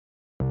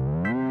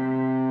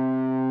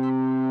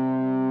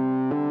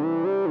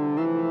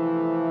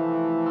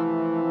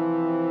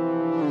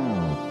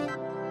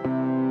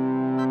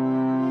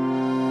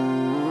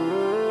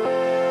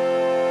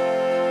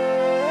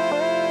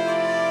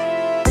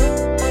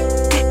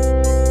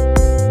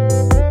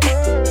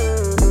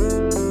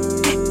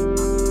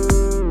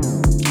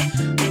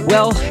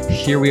Well,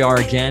 here we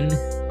are again,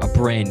 a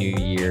brand new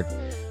year,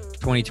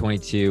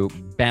 2022,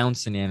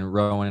 bouncing in,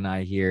 Rowan and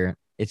I here.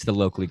 It's the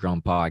Locally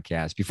Grown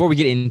Podcast. Before we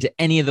get into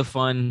any of the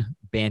fun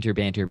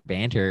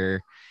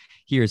banter,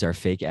 here's our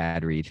fake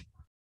ad read.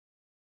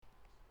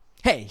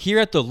 Hey, here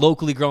at the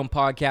Locally Grown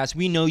Podcast,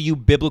 we know you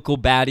biblical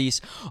baddies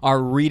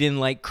are reading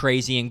like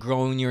crazy and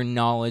growing your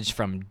knowledge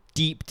from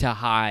deep to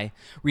high,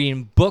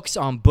 reading books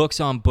on books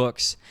on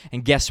books.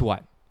 And guess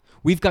what?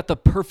 We've got the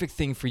perfect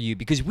thing for you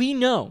because we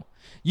know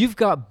you've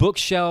got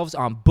bookshelves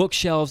on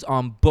bookshelves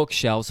on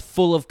bookshelves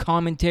full of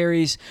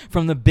commentaries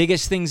from the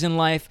biggest things in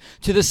life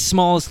to the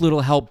smallest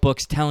little help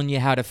books telling you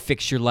how to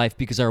fix your life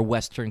because our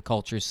Western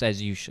culture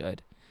says you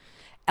should.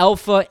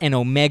 Alpha and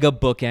Omega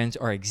bookends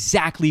are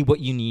exactly what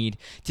you need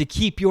to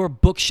keep your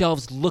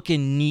bookshelves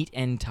looking neat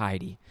and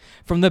tidy.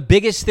 From the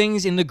biggest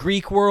things in the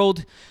Greek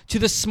world to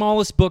the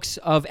smallest books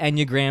of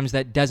Enneagrams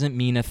that doesn't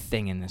mean a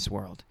thing in this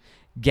world.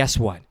 Guess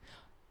what?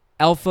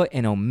 Alpha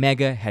and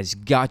Omega has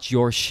got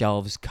your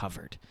shelves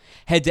covered.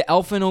 Head to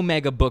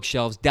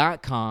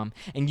alphaandomegabookshelves.com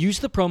and use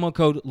the promo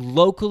code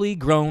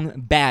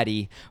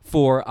LOCALLYGROWNBADDIE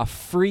for a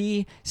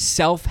free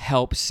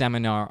self-help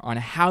seminar on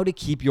how to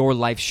keep your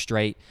life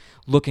straight,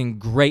 looking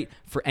great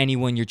for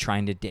anyone you're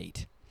trying to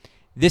date.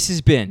 This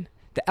has been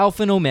the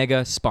Alpha and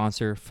Omega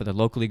sponsor for the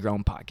Locally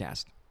Grown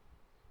Podcast.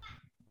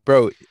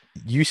 Bro,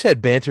 you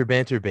said banter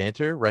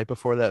right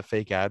before that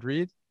fake ad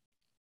read.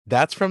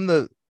 That's from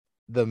the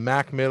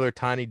Mac Miller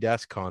Tiny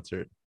Desk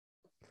concert.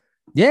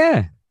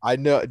 Yeah. I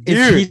know.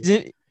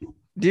 Dude,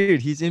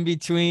 he's in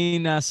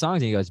between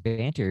songs and he goes,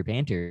 banter.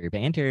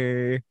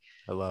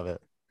 I love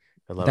it.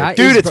 That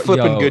Dude, is it's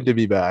flipping good to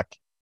be back.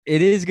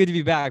 It is good to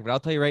be back, but I'll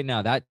tell you right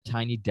now, that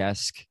Tiny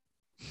Desk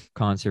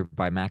concert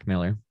by Mac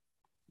Miller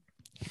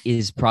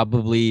is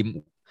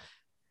probably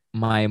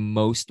my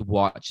most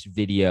watched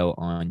video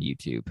on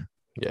YouTube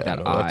Yeah,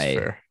 that's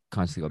fair.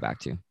 Constantly go back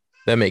to.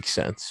 That makes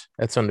sense.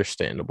 That's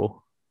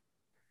understandable.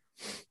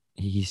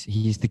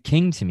 He's the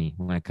king to me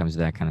when it comes to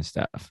that kind of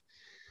stuff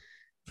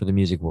for the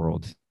music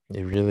world.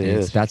 It really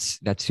is.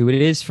 That's who it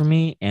is for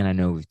me. And I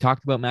know we've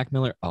talked about Mac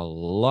Miller a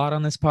lot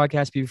on this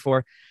podcast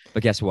before,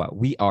 but guess what?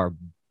 We are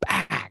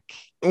back.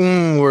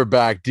 We're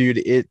back,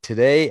 dude.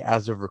 Today,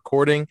 as of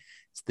recording,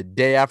 it's the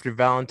day after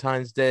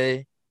Valentine's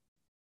Day.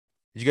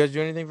 Did you guys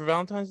do anything for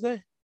Valentine's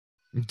Day?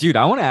 Dude,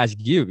 I want to ask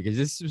you because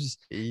this was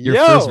your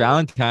first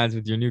Valentine's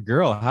with your new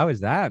girl. How is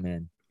that,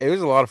 man? It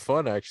was a lot of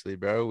fun, actually,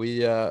 bro.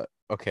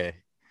 Okay.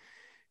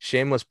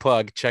 Shameless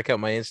plug. Check out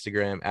my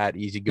Instagram at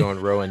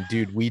easygoingrowan.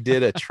 Dude, we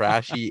did a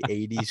trashy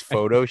 80s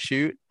photo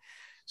shoot.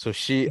 So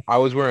I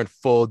was wearing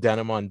full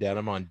denim on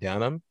denim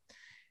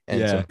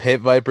and some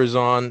pit vipers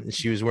on. And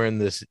she was wearing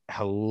this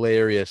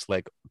hilarious,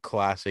 like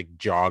classic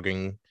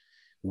jogging,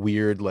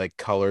 weird, like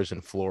colors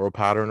and floral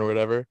pattern or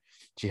whatever.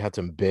 She had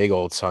some big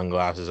old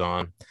sunglasses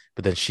on,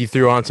 but then she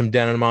threw on some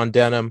denim on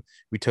denim.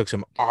 We took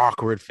some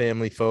awkward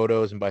family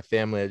photos. And by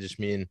family, I just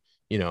mean,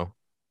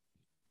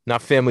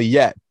 not family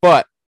yet,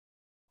 but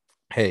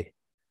hey,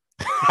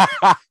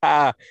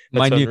 that's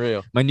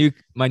unreal. My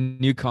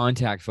new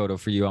contact photo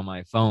for you on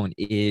my phone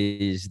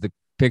is the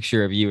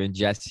picture of you and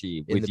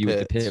Jesse with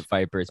the pit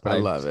vipers. But I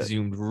love it.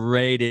 Zoomed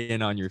right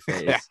in on your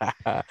face.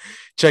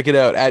 Check it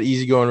out at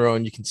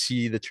easygoingrowan. You can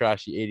see the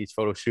trashy 80s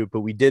photo shoot,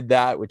 but we did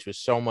that, which was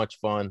so much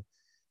fun.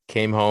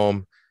 Came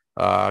home,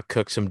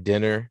 cooked some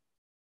dinner,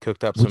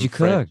 cooked up some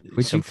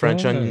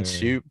French onion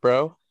soup,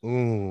 bro.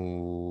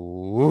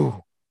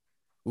 Ooh,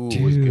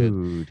 it was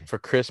good. For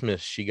Christmas,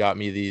 she got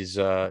me these.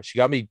 She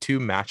got me 2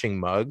 matching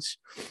mugs,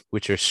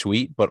 which are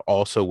sweet, but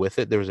also with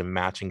it, there was a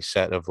matching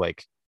set of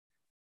like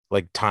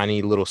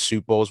tiny little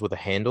soup bowls with a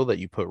handle that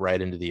you put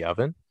right into the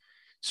oven.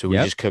 So we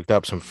just cooked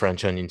up some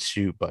French onion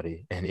soup,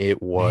 buddy, and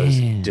it was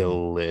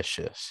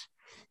delicious.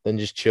 Then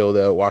just chilled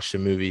out, watched a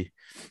movie,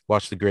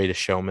 watched The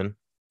Greatest Showman.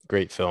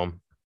 Great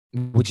film.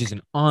 Which is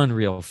an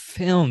unreal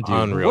film,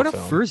 dude. What a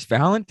first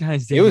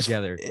Valentine's Day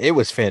together. It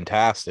was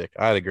fantastic.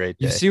 I had a great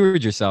day. You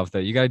sewered yourself, though.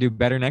 You got to do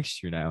better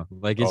next year now.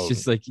 Like, it's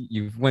just like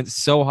you went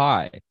so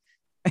high.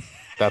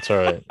 That's all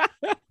right.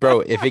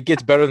 Bro, if it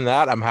gets better than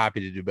that, I'm happy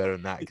to do better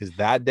than that because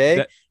that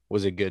day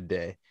was a good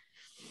day.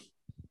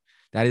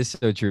 That is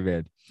so true,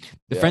 man.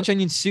 The French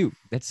onion soup.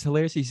 That's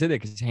hilarious you said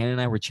that because Hannah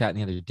and I were chatting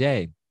the other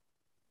day.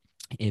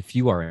 If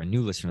you are a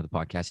new listener to the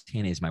podcast,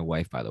 Hannah is my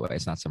wife, by the way.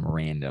 It's not some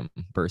random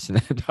person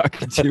that I'm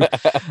talking to.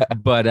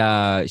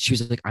 But she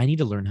was like, I need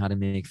to learn how to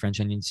make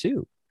French onion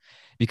soup.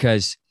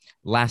 Because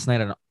last night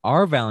on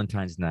our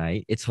Valentine's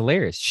night, it's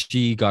hilarious.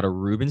 She got a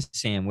Reuben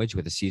sandwich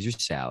with a Caesar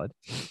salad.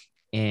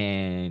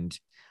 And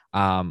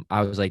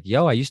I was like,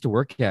 yo, I used to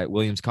work at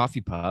Williams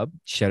Coffee Pub.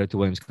 Shout out to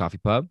Williams Coffee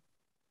Pub.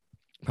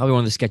 Probably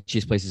one of the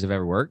sketchiest places I've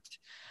ever worked.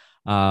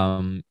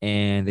 And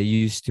they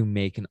used to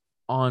make an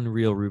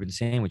unreal Reuben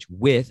sandwich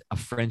with a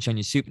French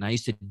onion soup, and I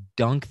used to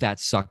dunk that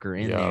sucker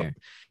in there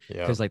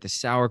because like the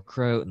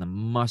sauerkraut and the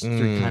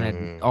mustard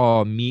kind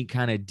of meat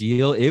kind of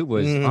deal. It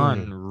was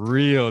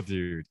unreal,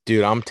 dude.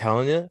 I'm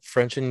telling you,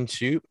 French onion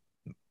soup,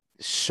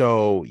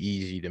 so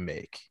easy to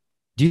make.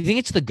 Do you think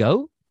it's the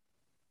goat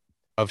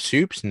of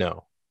soups?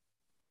 No.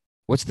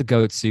 What's the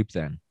goat soup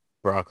then?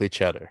 Broccoli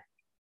cheddar.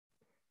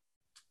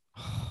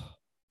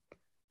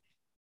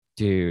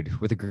 Dude,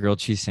 with a grilled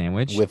cheese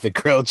sandwich. With the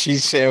grilled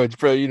cheese sandwich,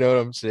 bro. You know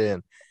what I'm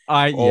saying?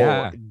 Oh,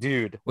 Yeah.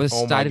 dude. With a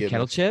Oh my side of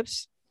kettle goodness.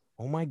 chips.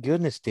 Oh my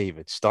goodness,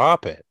 David.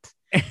 Stop it.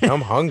 Now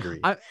I'm hungry.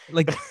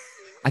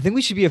 I think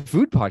we should be a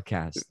food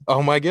podcast.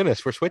 Oh my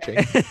goodness. We're switching.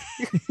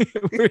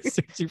 We're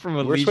switching from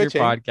a We're leisure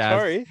switching. podcast.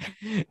 Sorry.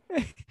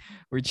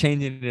 We're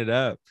changing it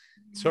up.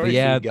 Sorry,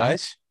 yeah, food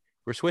guys.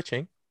 We're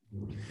switching.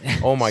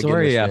 Oh my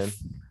sorry,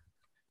 goodness, man.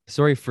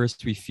 Sorry,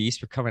 First We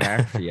Feast. We're coming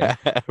after you.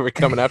 We're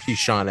coming after you,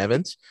 Sean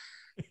Evans.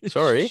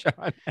 Sorry.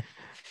 Sean.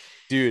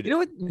 Dude.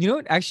 You know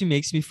what actually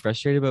makes me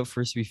frustrated about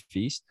First We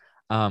Feast?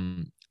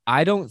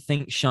 I don't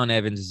think Sean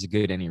Evans is a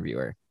good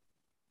interviewer.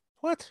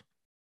 What?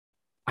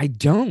 I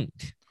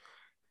don't.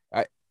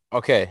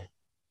 Okay.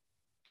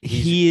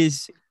 He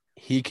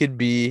could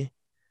be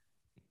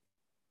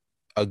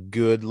a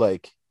good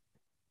like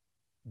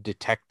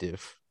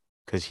detective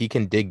because he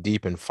can dig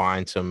deep and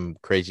find some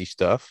crazy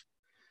stuff.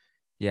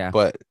 Yeah.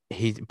 But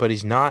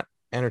he's not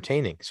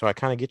entertaining. So I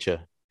kind of get you.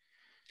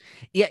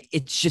 Yeah,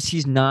 it's just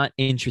he's not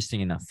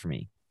interesting enough for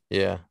me.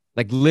 Yeah.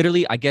 Like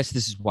literally, I guess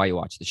this is why you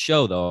watch the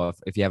show, though.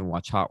 If you haven't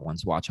watched Hot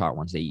Ones, watch Hot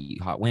Ones. They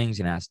eat hot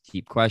wings and ask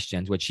deep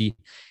questions, which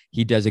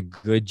he does a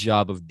good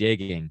job of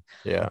digging.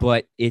 Yeah.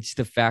 But it's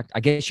the fact, I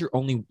guess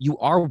you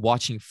are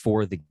watching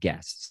for the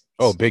guests.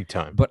 Oh, big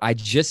time. But I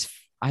just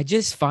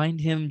find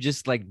him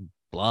just like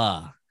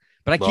blah.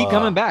 But I keep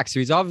coming back, so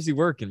he's obviously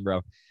working,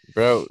 bro.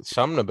 Bro,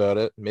 something about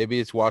it. Maybe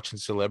it's watching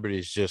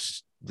celebrities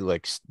just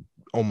like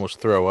almost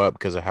throw up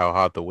because of how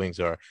hot the wings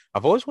are.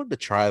 I've always wanted to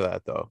try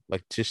that though,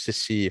 like just to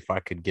see if I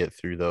could get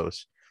through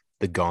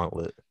the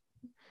gauntlet.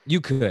 You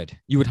would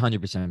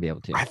 100% be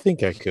able to. I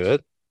think I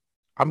could.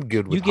 I'm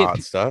good with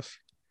hot stuff.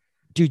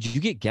 Dude,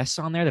 you get guests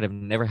on there that have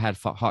never had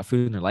hot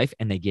food in their life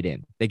and they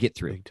get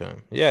through. Big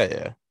time.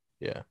 Yeah.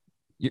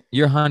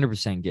 You're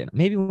 100% getting.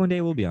 Maybe one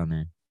day we'll be on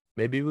there.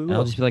 Maybe we will. And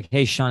I'll just be like,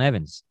 hey, Sean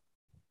Evans,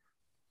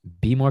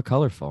 be more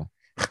colorful.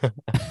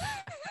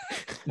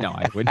 No,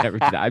 I would never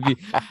do that.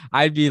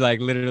 I'd be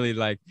like literally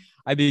like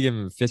I'd be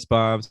giving him fist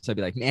bumps. I'd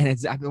be like, man,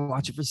 I've been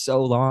watching for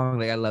so long.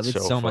 Like I love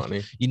it so much.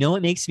 You know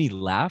what makes me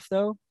laugh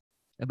though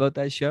about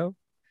that show?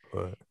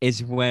 What?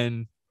 Is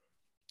when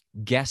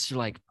guests are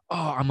like,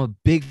 oh, I'm a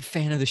big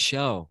fan of the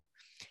show.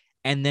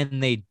 And then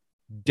they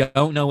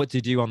don't know what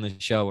to do on the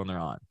show when they're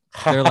on.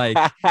 They're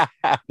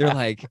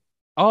like,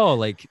 oh,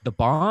 like the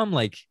bomb,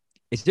 like,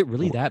 is it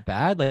really that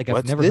bad? Like,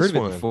 I've never heard of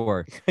it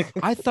before.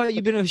 I thought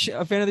you've been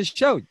a fan of the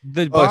show.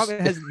 The bomb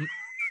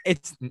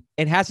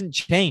it hasn't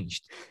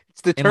changed.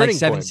 It's the turning in like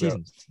 7 point,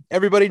 seasons. Bro.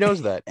 Everybody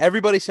knows that.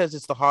 Everybody says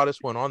it's the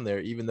hottest one on there,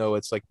 even though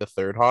it's like the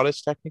third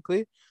hottest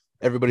technically.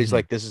 Everybody's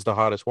like, this is the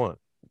hottest one.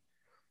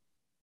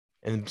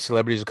 And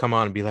celebrities will come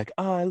on and be like,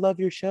 oh, I love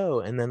your show.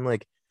 And then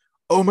like,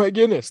 oh my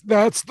goodness,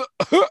 that's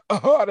the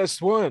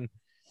hottest one.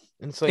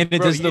 And it's like, and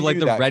it does the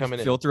red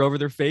filter over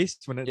their face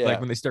when it like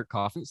when they start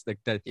coughing. It's like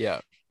that. Yeah,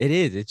 it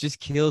is. It just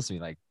kills me.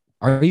 Like,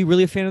 are you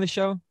really a fan of the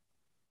show?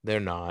 They're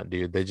not,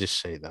 dude. They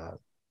just say that.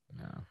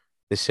 No,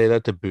 they say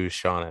that to boost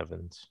Sean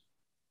Evans.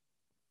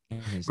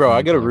 Bro,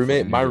 I got a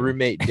roommate. My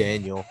roommate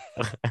Daniel.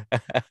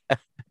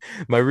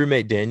 My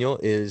roommate Daniel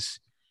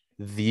is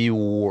the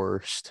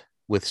worst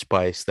with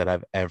spice that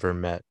I've ever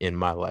met in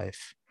my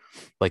life.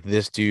 Like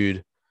this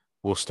dude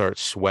will start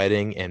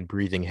sweating and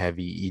breathing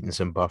heavy, eating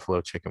some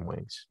buffalo chicken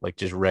wings, like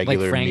just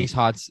regular Frank's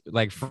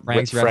meat.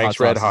 Frank's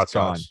red hot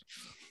sauce.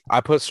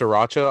 I put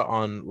sriracha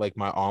on like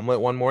my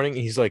omelet one morning.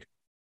 He's like,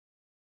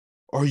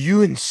 "Are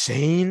you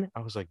insane?"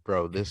 I was like,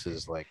 "Bro, this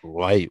is like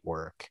light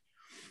work."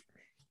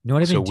 You know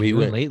what I've been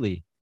doing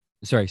lately?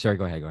 Sorry.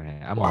 Go ahead.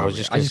 I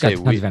just got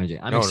tons of energy.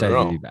 I'm excited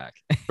to be back,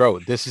 bro.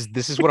 This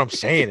is what I'm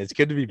saying. It's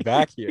good to be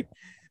back here.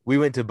 We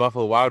went to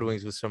Buffalo Wild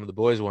Wings with some of the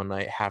boys one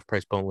night, half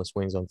price boneless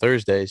wings on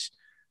Thursdays.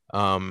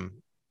 And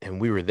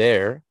we were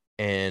there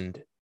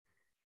and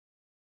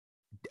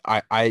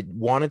I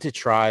wanted to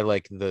try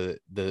like the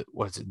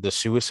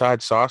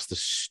suicide sauce, the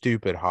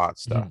stupid hot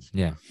stuff.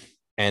 Yeah.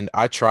 And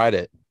I tried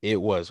it.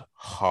 It was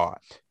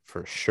hot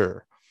for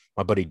sure.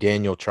 My buddy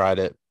Daniel tried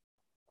it.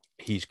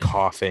 He's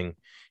coughing.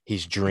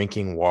 He's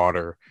drinking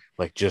water,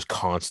 like just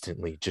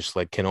constantly, just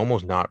like can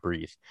almost not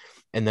breathe.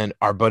 And then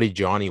our buddy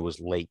Johnny was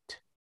late.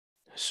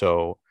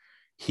 So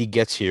he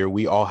gets here.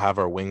 We all have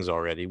our wings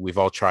already. We've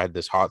all tried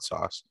this hot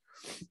sauce.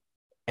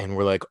 And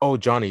we're like, oh,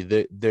 Johnny,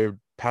 they're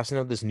passing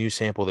out this new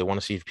sample. They want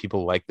to see if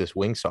people like this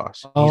wing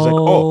sauce. He's like,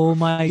 oh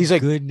my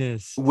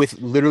goodness.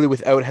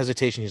 Without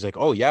hesitation, he's like,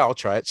 oh, yeah, I'll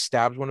try it.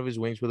 Stabs one of his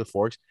wings with a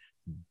fork,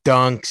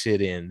 dunks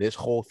it in. This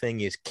whole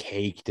thing is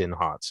caked in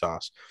hot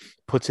sauce.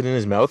 Puts it in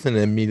his mouth and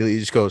then immediately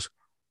just goes,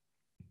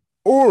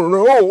 oh,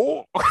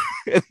 no.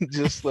 And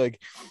just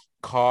like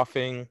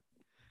coughing.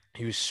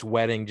 He was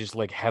sweating, just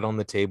like head on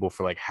the table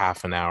for like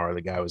half an hour.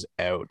 The guy was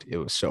out. It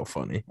was so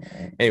funny.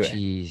 Anyway.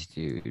 Jeez,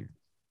 dude.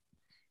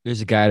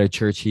 There's a guy at a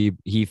church.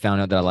 He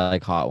found out that I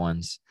like hot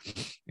ones,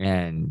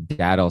 and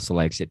Dad also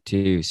likes it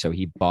too. So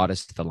he bought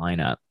us the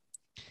lineup,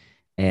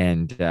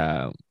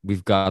 and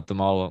we've got them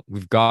all.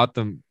 We've got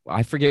them.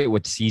 I forget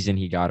what season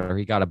he got, or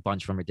he got a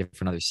bunch from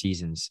different other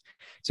seasons.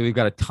 So we've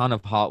got a ton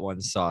of Hot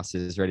Ones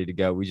sauces ready to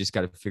go. We just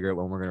got to figure out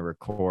when we're going to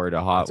record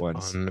a Hot That's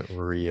Ones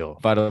unreal.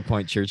 Vital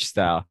Point Church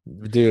style.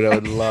 Dude, I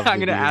would love I'm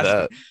to gonna do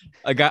ask.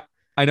 that.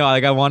 I know.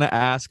 Like I want to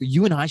ask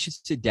you and I should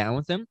sit down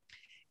with him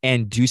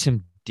and do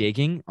some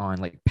digging on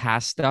like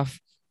past stuff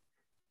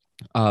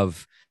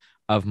of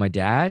my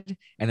dad,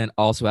 and then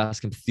also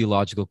ask him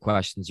theological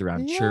questions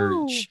around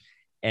church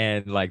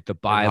and like the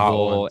And Hot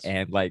Bible Ones.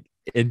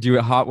 and do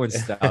it Hot One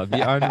style. It'd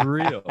be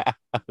unreal.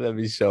 That'd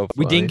be so funny.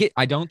 We didn't get.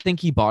 I don't think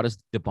he bought us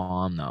the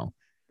bomb though.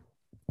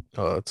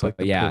 Oh, it's like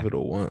the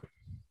pivotal one.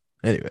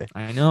 Anyway,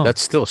 I know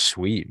that's still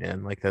sweet,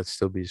 man. Like that'd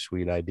still be a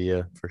sweet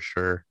idea for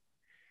sure.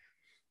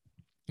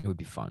 It would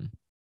be fun.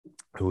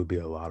 It would be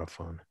a lot of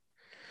fun,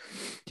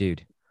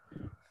 dude.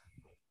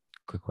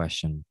 Quick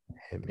question.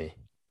 Hit me.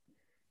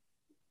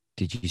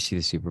 Did you see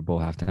the Super Bowl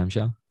halftime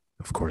show?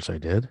 Of course I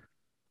did.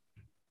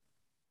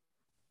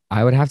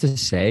 I would have to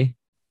say,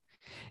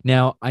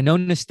 now I know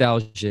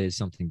nostalgia is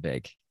something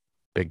big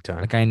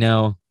time. Like I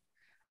know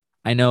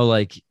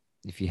like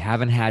if you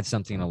haven't had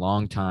something in a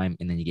long time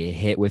and then you get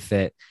hit with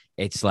it,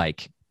 it's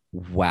like,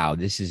 wow,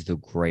 this is the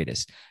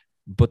greatest.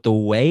 But the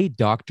way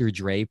Dr.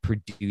 Dre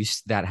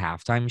produced that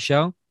halftime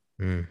show,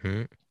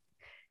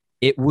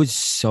 it was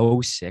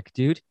so sick,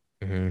 dude.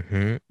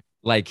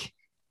 Like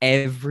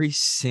every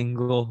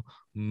single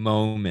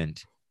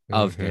moment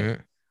of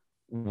it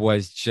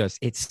was just,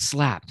 it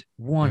slapped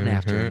one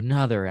after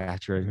another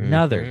after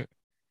another.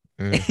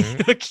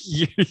 Look,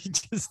 you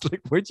just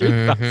like, what's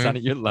your thoughts on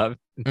it? You love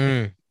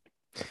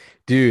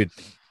dude.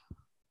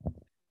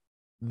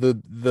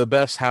 The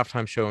best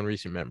halftime show in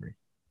recent memory,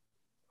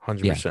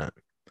 100%.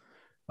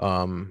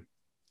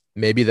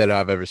 Maybe that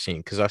I've ever seen,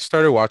 because I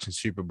started watching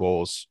Super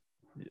Bowls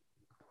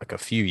like a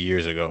few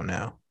years ago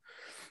now,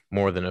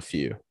 more than a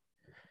few,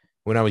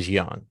 when I was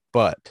young.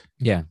 But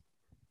yeah,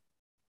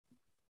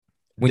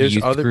 when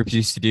youth groups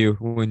used to do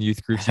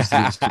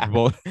the Super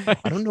Bowl.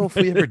 I don't know if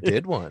we ever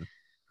did one.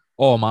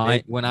 Oh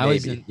my! When I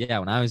was in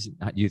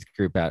youth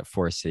group at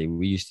Forest City,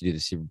 we used to do the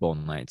Super Bowl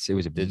nights. It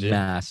was a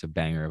massive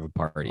banger of a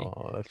party.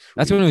 Oh,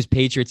 that's when it was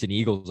Patriots and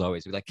Eagles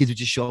always. Like kids would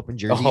just show up in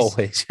jerseys.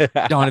 Always.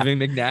 Donovan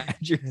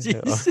McNabb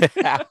jerseys.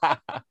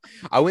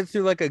 I went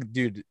through like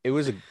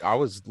I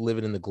was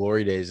living in the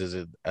glory days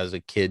as a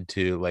kid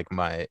to like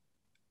my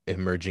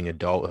emerging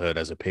adulthood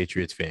as a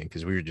Patriots fan,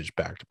 because we were just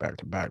back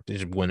to back,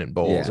 just winning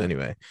bowls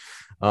anyway.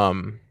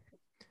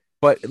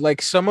 But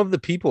like some of the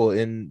people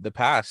in the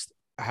past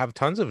have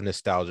tons of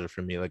nostalgia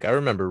for me. Like I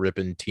remember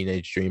ripping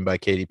Teenage Dream by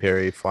Katy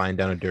Perry, Flying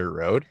Down a Dirt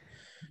Road,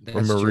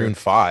 or Maroon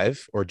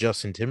 5, or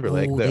Justin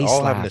Timberlake. They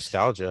all have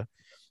nostalgia,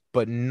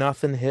 but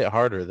nothing hit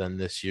harder than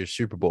this year's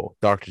Super Bowl.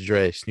 Dr.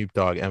 Dre, Snoop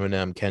Dogg,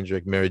 Eminem,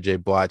 Kendrick, Mary J.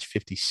 Blige,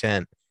 50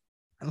 Cent,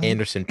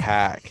 Anderson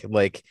 .Paak.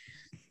 Like,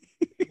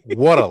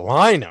 what a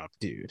lineup,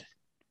 dude.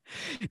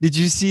 Did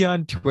you see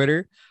on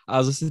Twitter? I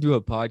was listening to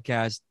a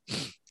podcast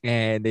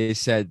and they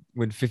said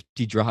when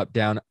 50 dropped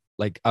down,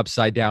 like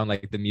upside down,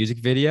 like the music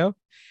video,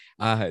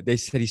 they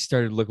said he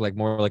started to look like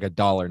more like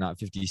 $1, not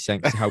 50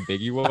 cents, how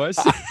big he was.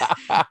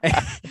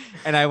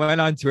 And I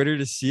went on Twitter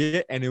to see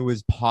it, and it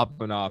was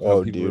popping off.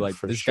 Oh, people dude, were like,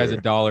 this guy's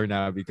 $1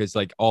 now, because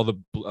like all the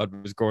blood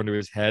was going to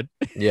his head.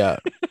 Yeah.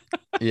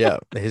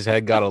 His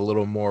head got a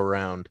little more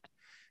round.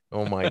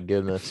 Oh my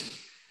goodness.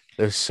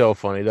 It was so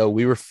funny though.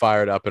 We were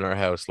fired up in our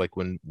house, like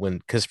when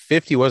because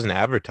 50 wasn't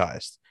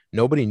advertised.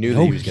 Nobody knew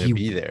that he was going to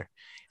be there.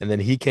 And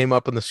then he came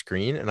up on the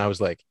screen, and I was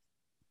like,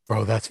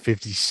 bro, that's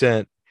 50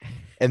 Cent.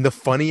 And the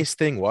funniest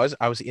thing was,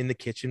 I was in the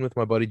kitchen with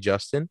my buddy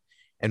Justin,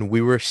 and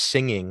we were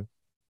singing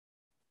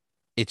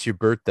It's Your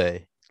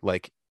Birthday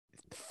like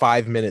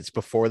 5 minutes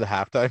before the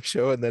halftime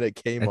show, and then it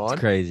came on.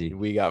 Crazy.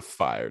 We got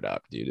fired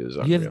up, dude. It was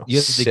unreal. You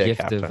have the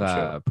gift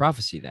of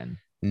prophecy then.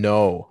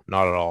 No,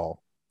 not at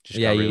all. Just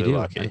really you do.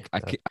 Lucky.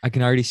 I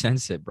can already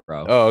sense it,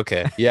 bro. Oh,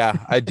 okay.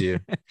 Yeah, I do.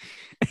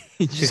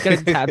 You just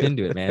gotta tap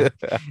into it, man.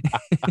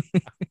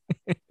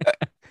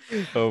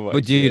 Oh my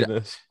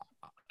goodness.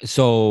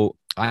 So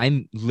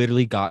I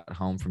literally got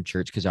home from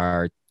church because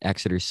our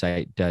Exeter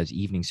site does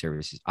evening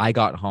services. I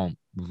got home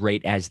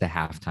right as the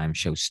halftime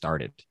show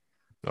started.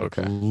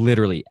 Okay. Like,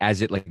 literally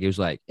as it was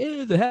like,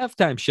 the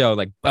halftime show,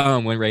 like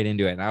boom, went right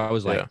into it. And I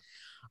was like,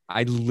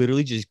 I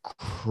literally just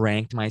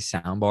cranked my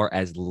soundbar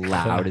as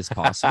loud as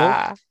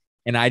possible.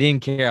 And I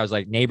didn't care. I was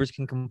like, neighbors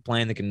can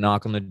complain. They can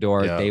knock on the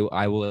door. Yeah.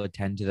 I will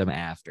attend to them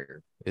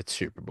after. It's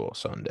Super Bowl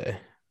Sunday.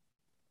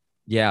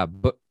 Yeah.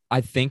 But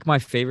I think my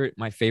favorite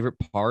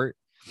part,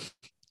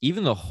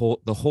 even the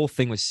whole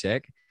thing was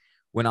sick.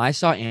 When I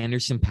saw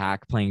Anderson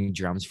 .Paak playing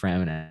drums for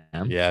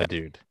Eminem. Yeah,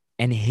 dude.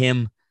 And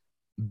him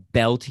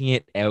belting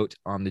it out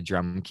on the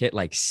drum kit,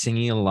 like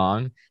singing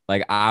along.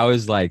 Like I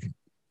was like,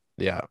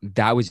 yeah,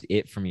 that was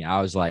it for me.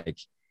 I was like,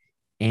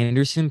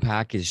 Anderson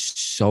 .Paak is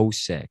so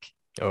sick.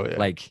 Oh yeah.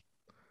 Like,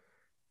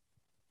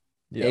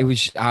 yeah.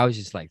 I was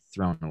just like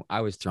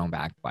I was thrown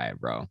back by it,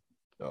 bro.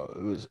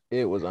 Oh,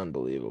 it was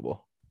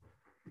unbelievable.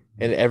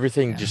 And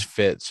everything just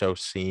fit so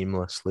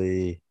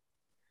seamlessly.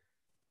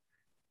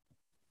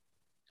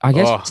 I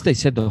guess Oh, they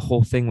said the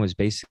whole thing was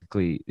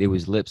basically it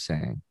was lip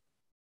sync.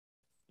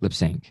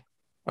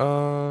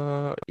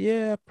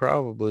 yeah,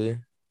 probably.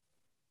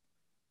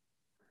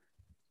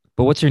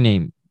 But what's her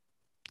name?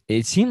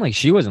 It seemed like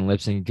she wasn't lip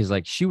syncing because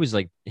like she was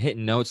like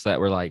hitting notes that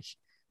were like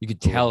you could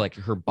A tell like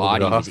her little bit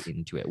body was off.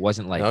 into it. It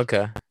wasn't like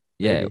Okay,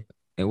 yeah, maybe.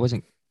 it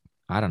wasn't.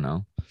 I don't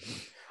know.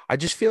 I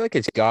just feel like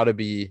it's got to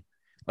be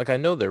like I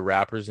know they're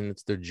rappers and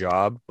it's their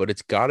job, but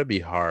it's got to be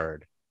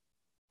hard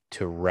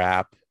to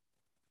rap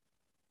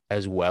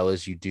as well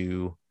as you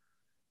do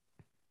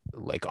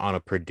like on a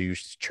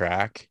produced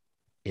track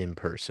in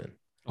person.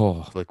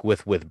 Oh, Like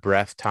with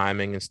breath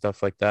timing and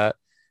stuff like that.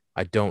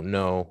 I don't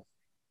know.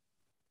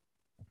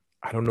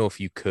 I don't know if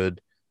you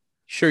could.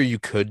 Sure, you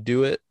could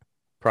do it,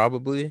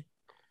 probably,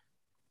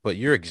 but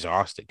you're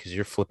exhausted because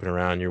you're flipping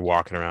around, you're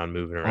walking around,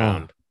 moving oh,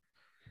 around.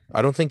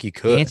 I don't think you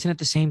could. dancing at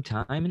the same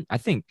time. And I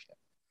think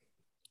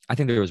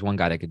there was one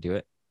guy that could do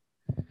it.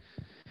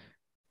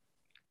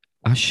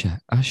 Usher,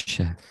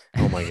 Usher.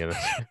 Oh my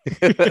goodness.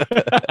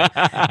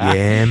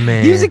 Yeah,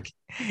 he was man.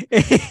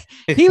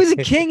 a he was a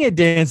king at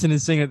dancing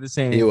and singing at the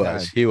He same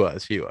was. time. He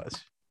was. He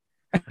was.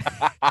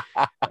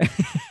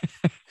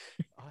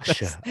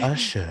 Usher,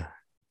 Usher.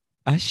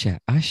 Usher,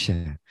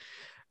 Usher.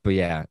 But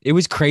yeah, it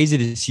was crazy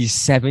to see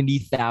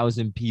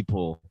 70,000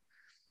 people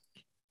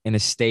in a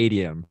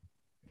stadium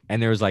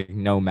and there was like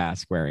no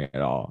mask wearing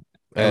at all.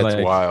 And That's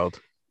like wild.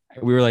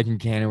 we were like in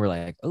Canada, we're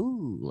like,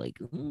 oh, like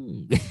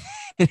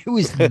it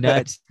was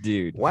nuts,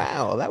 dude.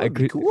 Wow, that I would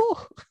be could cool.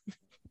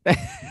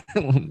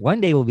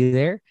 one day we'll be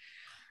there.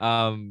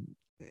 Um,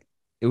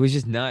 it was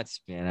just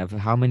nuts, man, of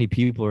how many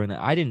people are in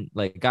there. I didn't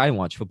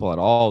watch football at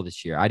all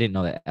this year. I didn't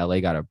know that LA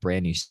got a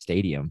brand new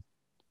stadium,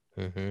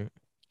 Mm-hmm.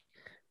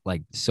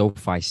 like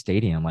SoFi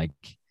Stadium. Like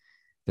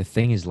the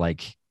thing is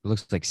like it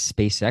looks like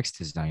SpaceX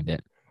designed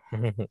it.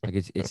 Like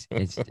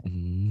it's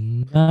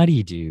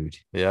nutty, dude.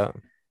 Yeah,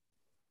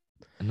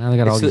 And now they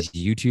got all it's the these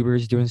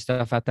YouTubers doing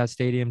stuff at that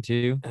stadium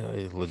too.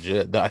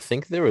 legit. I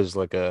think there was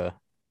like a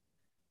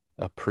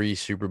pre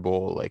Super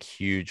Bowl like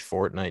huge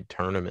Fortnite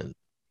tournament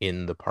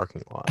in the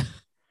parking lot.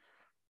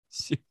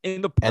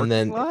 In the And parking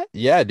then lot?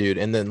 yeah, dude,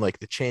 and then like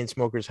the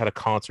Chainsmokers had a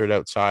concert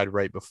outside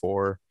right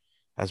before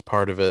as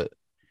part of it.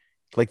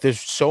 Like there's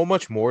so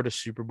much more to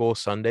Super Bowl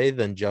Sunday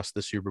than just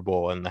the Super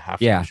Bowl and the halftime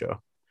Yeah.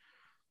 show.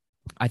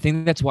 I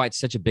think that's why it's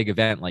such a big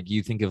event. Like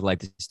you think of like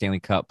the Stanley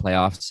Cup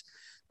playoffs,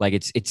 like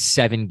it's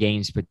 7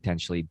 games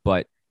potentially,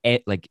 but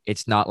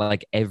it's not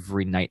like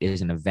every night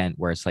is an event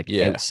where it's like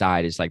Yeah.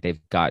 outside is like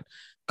they've got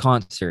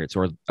concerts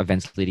or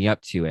events leading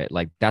up to it.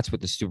 Like that's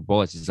what the Super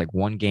Bowl is. It's like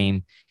one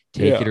game,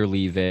 take Yeah. it or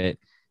leave it.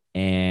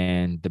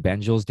 And the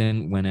Bengals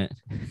didn't win it.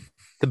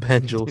 The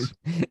Bengals.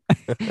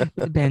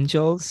 The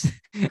Bengals.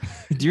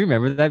 Do you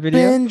remember that video?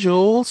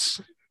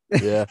 Bengals.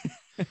 Yeah.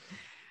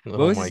 What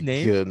Oh was my his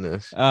name?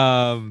 goodness.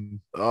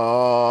 Um,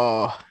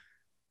 Oh,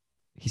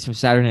 he's from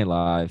Saturday Night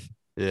Live.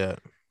 yeah.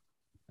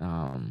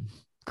 Um,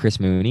 Chris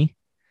Mooney.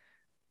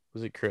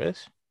 Was it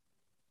Chris?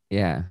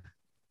 Yeah.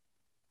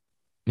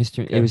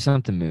 Mr. It Okay. was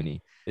something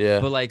Mooney. Yeah.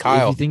 But like if you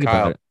Kyle. think about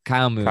Kyle. it,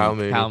 Kyle Kyle Mooney,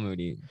 Mooney. Kyle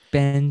Mooney,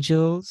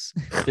 Bengals,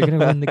 they're gonna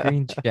win the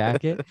green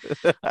jacket.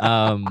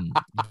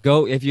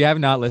 Go if you have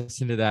not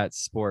listened to that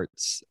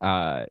sports,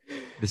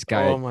 this Oh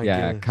guy, my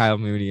yeah, goodness. Kyle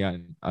Mooney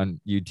on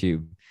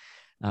YouTube.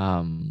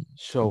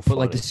 So But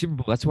like the funny. Super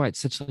Bowl, that's why it's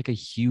such like a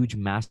huge,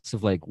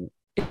 massive, like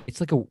it's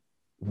like a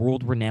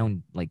world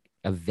renowned like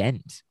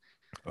event.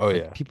 Oh Like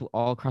yeah. people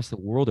all across the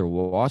world are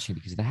watching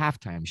because of the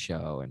halftime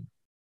show and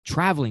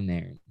traveling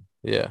there.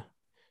 Yeah.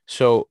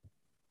 So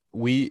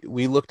we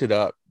looked it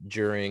up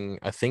during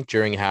I think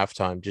during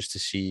halftime just to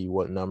see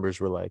what numbers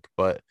were like,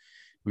 but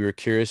we were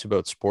curious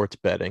about sports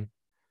betting.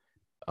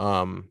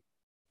 Um,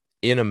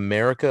 in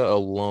America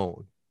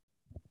alone,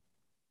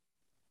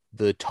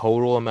 the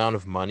total amount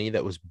of money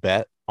that was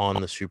bet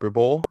on the Super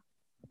Bowl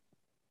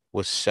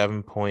was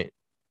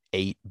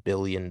 $7.8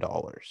 billion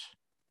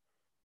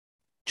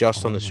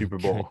just on Oh the my Super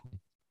god. Bowl. Oh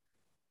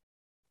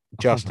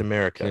Just my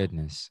America.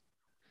 goodness.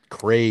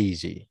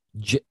 Crazy.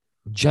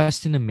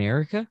 Just in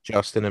America?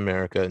 Just in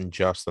America and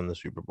just on the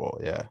Super Bowl.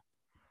 Yeah.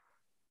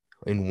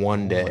 In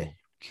one Oh my day.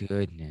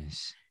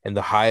 goodness. And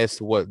the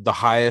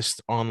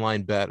highest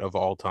online bet of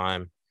all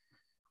time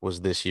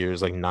was this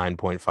year's like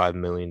 $9.5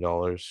 million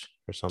or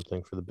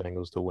something for the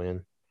Bengals to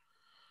win.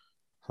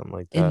 Something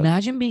like that.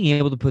 Imagine being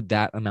able to put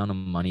that amount of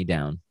money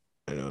down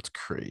I know it's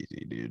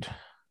crazy, dude.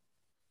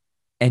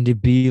 and to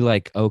be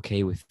like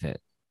okay with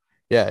it.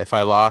 Yeah, if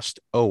I lost,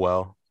 oh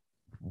well.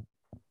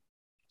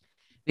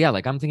 Yeah,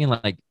 like I'm thinking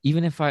like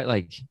even if I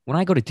like when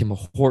I go to Tim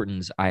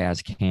Hortons, I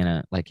ask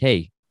Hannah, like,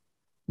 hey,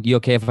 you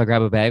okay if I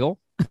grab a bagel?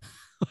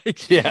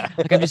 Yeah.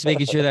 Like I'm just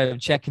making sure that I'm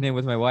checking in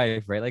with my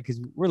wife, right? Like, because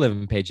we're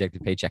living paycheck to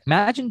paycheck.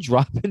 Imagine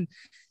dropping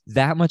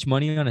that much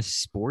money on a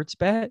sports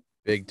bet.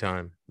 Big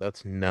time.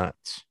 That's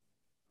nuts.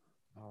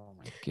 Oh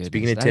my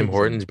Speaking goodness, of that Tim is,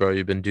 Hortons, bro,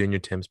 you've been doing your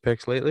Tim's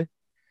picks lately?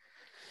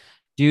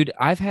 dude.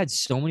 I've had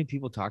so many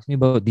people talk to me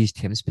about these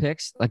Tim's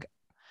picks. Like,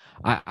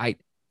 I, I,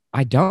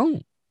 I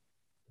don't.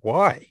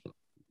 Why?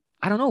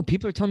 I don't know.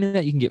 People are telling me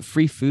that you can get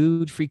free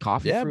food, free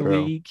coffee Yeah, for a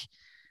bro. week.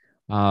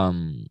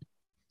 Um,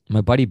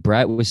 my buddy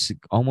Brett was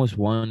almost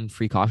won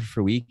free coffee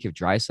for a week if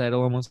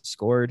Draisaitl almost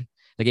scored.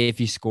 Like if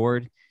he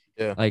scored,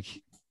 Yeah. like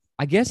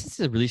I guess it's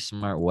a really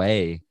smart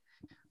way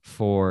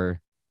for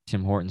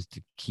Tim Hortons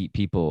to keep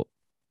people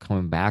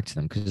coming back to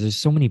them because there's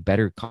so many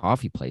better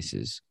coffee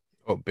places.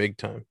 Oh, big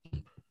time.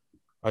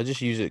 I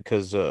just use it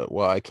because,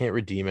 well, I can't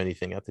redeem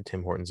anything at the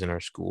Tim Hortons in our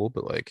school,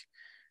 but like,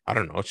 I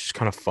don't know, it's just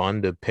kind of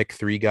fun to pick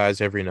 3 guys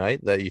every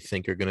night that you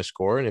think are going to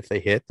score, and if they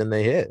hit, then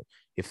they hit.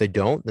 If they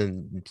don't,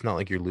 then it's not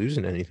like you're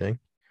losing anything.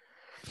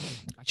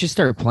 I just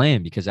started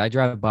playing because I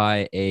drive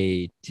by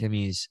a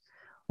Timmy's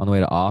on the way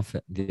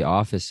to the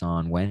office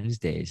on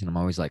Wednesdays, and I'm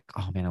always like,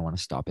 oh man, I want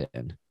to stop in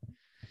and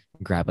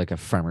grab like a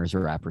farmer's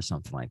wrap or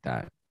something like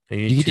that.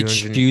 You get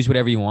to choose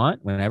whatever you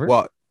want whenever.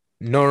 Well,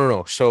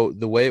 no. So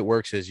the way it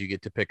works is you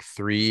get to pick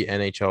 3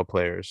 NHL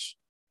players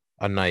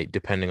a night,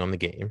 depending on the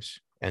games,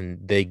 and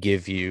they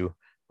give you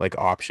like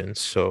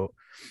options. So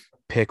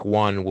pick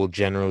 1 will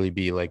generally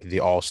be like the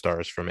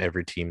all-stars from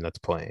every team that's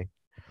playing.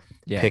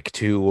 Yeah. Pick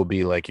 2 will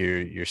be like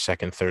your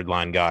second, third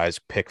line guys.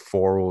 Pick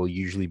 4 will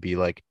usually be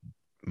like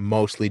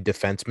mostly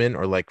defensemen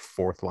or like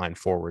fourth line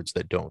forwards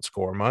that don't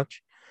score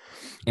much.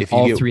 And if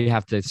all 3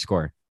 have to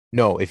score.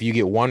 No, if you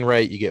get 1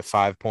 right, you get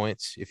 5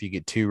 points. If you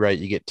get 2 right,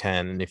 you get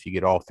 10. And if you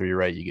get all 3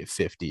 right, you get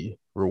 50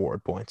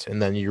 reward points. And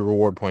then your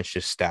reward points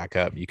just stack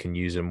up. You can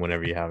use them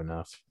whenever you have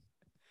enough.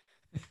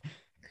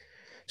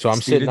 So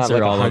I'm sitting at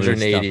like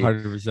 180.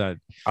 100%.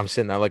 I'm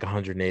sitting at like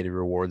 180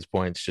 rewards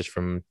points just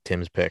from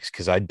Tim's picks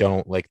because I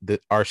don't like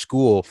our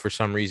school. For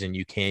some reason,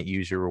 you can't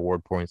use your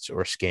reward points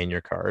or scan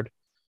your card.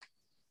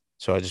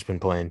 So I've just been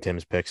playing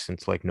Tim's picks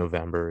since like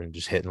November and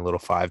just hitting little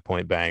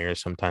 5-point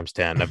bangers, sometimes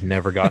 10. I've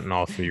never gotten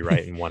all 3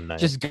 right in one night.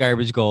 Just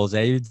garbage goals,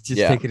 eh?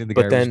 Just taking in the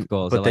garbage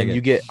goals. But then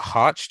you get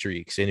hot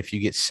streaks. And if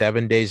you get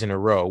 7 days in a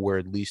row where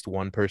at least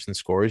one person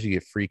scores, you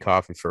get free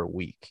coffee for a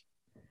week.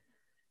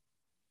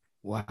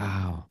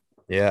 Wow.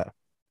 Yeah.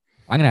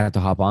 I'm going to have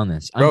to hop on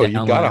this. Bro, you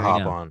got to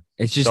hop on.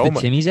 It's just the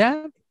Timmy's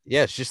app?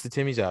 Yeah, it's just the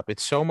Timmy's app.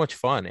 It's so much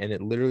fun and it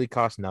literally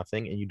costs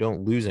nothing and you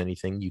don't lose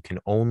anything. You can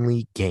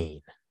only gain.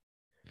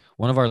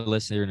 One of our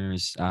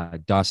listeners,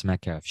 Dawson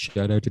Metcalf,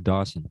 shout out to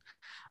Dawson.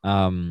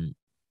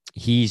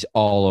 He's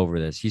all over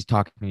this. He's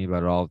talking to me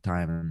about it all the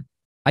time. And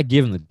I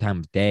give him the time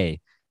of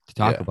day to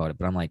talk about it.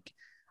 But I'm like,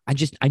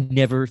 I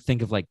never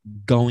think of like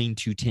going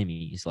to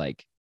Timmy's.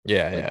 Like,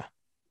 yeah.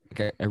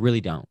 Like I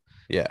really don't.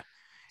 Yeah.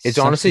 It's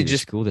honestly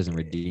just school doesn't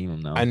redeem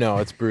them though. I know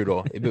it's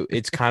brutal.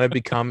 It's kind of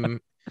become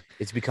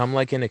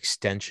like an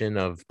extension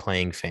of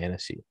playing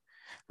fantasy.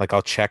 Like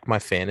I'll check my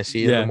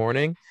fantasy in the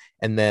morning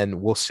and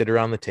then we'll sit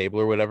around the table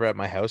or whatever at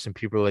my house and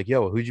people are like,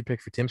 yo, who'd you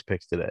pick for Tim's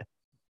picks today?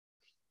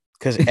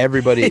 Because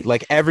everybody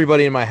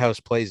in my house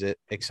plays it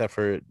except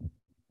for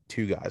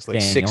 2 guys. Like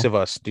Daniel. 6 of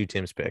us do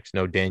Tim's picks.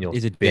 No, Daniel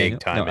is big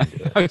time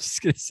into it. I was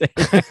just gonna say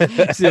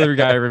it's the other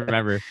guy I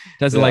remember.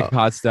 Doesn't like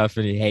hot stuff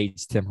and he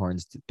hates Tim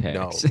Hortons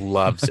picks. No,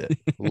 loves it.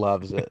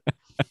 Loves it.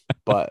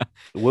 But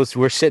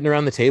we're sitting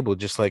around the table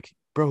just like,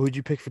 bro, who'd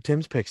you pick for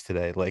Tim's picks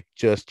today? Like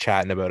just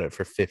chatting about it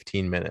for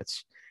 15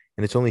 minutes.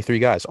 And it's only 3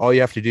 guys. All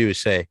you have to do is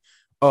say,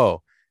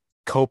 oh,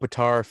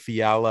 Kopitar,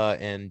 Fiala,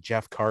 and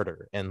Jeff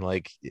Carter. And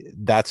like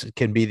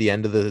can be the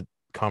end of the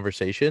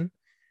conversation.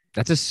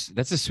 That's a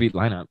sweet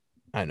lineup.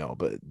 I know,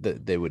 but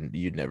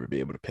you'd never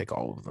be able to pick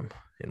all of them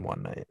in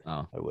one night.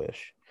 Oh, I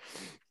wish.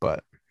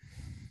 But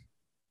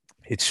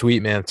it's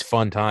sweet, man. It's a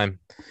fun time.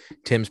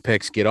 Tim's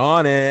picks, get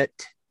on it.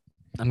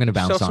 I'm gonna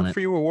bounce on some it.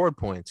 Free reward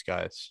points,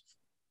 guys.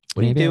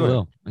 What are you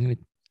doing? I'm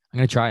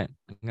gonna try it.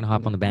 I'm gonna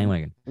hop on the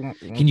bandwagon.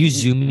 Can you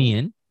zoom me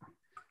in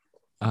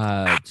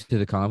to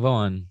the convo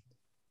on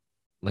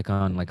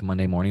a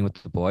Monday morning with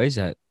the boys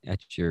at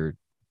your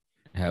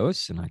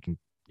house, and I can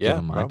give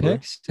them my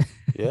picks?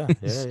 Yeah.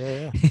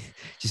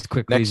 Just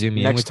quickly zoom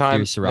me in with your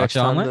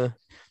sriracha omelet.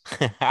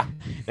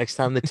 Next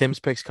time the Tim's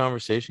picks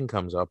conversation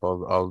comes up,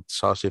 I'll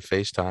sauce you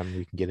FaceTime.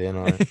 You can get in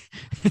on it.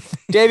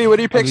 Davey, what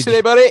are your picks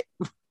today, buddy?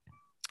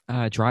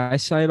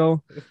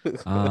 Draisaitl,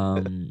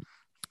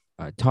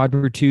 Todd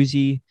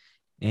Bertuzzi,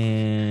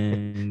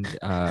 and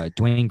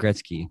Dwayne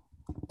Gretzky.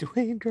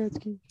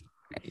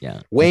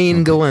 Yeah.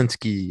 Wayne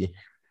Galensky.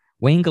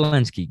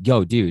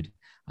 Yo, dude.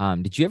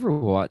 Did you ever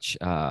watch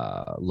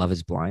Love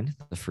is Blind,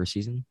 the first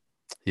season?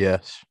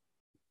 Yes.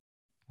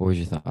 What was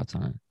your thoughts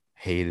on it?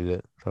 Hated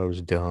it. Thought it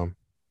was dumb.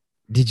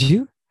 Did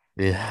you?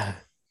 Yeah.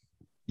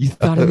 You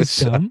thought it was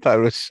dumb? I thought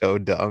it was so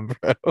dumb,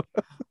 bro.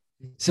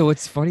 So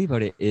what's funny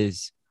about it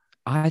is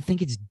I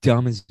think it's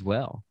dumb as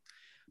well.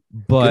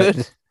 But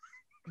good.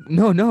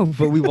 No,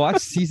 but we watched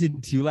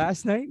season 2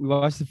 last night. We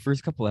watched the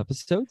first couple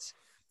episodes.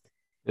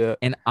 Yeah.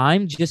 And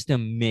I'm just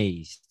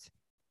amazed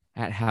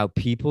at how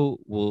people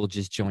will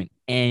just join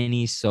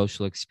any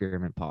social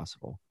experiment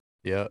possible.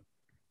 Yeah.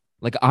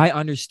 Like I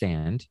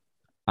understand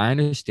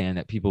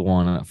that people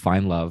want to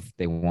find love.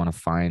 They want to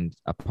find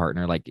a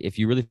partner. Like if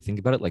you really think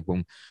about it, like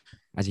when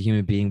as a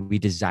human being, we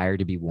desire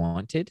to be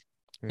wanted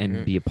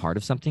and be a part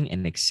of something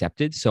and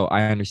accepted. So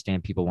I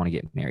understand people want to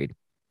get married.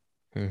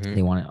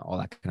 They want all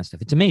that kind of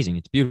stuff. It's amazing.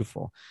 It's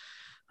beautiful.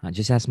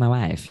 Just ask my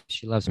wife.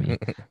 She loves me.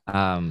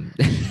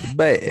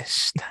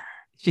 Best.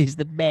 She's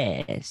the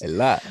best. I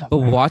love. But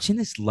watching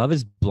this Love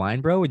is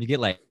Blind, bro, when you get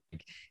like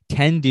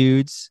 10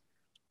 dudes,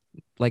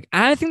 like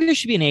I think there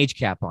should be an age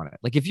cap on it.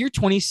 Like if you're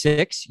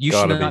 26, you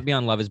should not be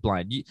on Love is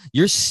Blind.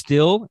 You're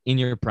still in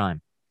your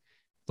prime.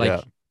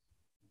 Like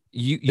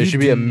there should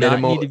be a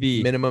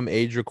minimum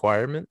age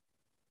requirement.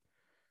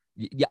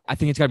 Yeah, I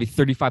think it's got to be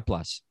 35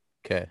 plus.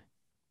 Okay.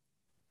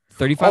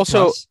 35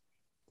 also, plus.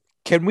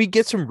 Can we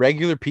get some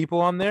regular people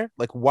on there?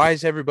 Like, why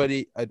is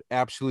everybody an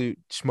absolute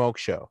smoke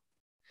show?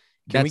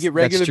 Can we get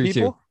regular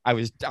people? Too. I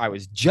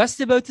was just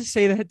about to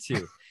say that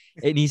too.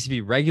 It needs to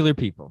be regular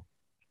people.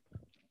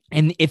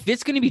 And if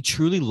it's going to be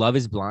truly Love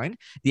is Blind,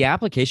 the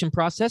application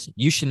process,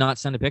 you should not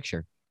send a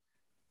picture.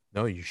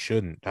 No, you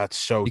shouldn't. That's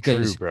so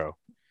true, bro.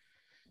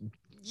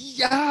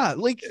 Yeah,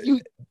 like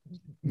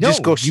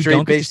just go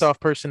straight based off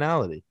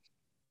personality.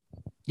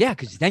 Yeah,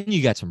 because then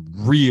you got some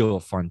real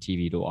fun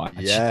TV to watch.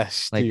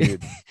 Yes, like,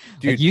 dude.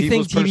 Like you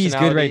think TV is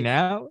good right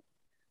now?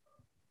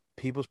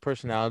 People's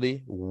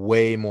personality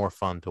way more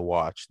fun to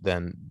watch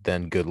than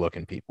good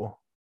looking people.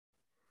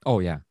 Oh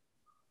yeah.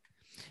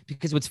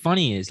 Because what's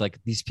funny is like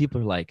these people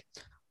are like,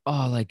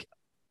 oh, like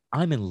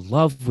I'm in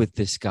love with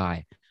this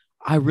guy.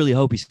 I really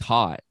hope he's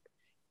hot.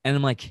 And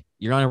I'm like,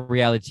 you're on a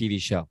reality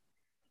TV show.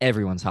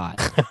 Everyone's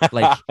hot.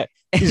 Like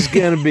he's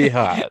gonna be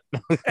hot.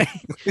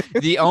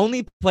 The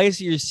only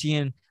place you're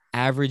seeing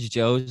average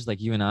Joes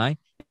like you and I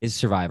is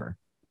Survivor.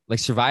 Like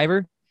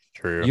Survivor,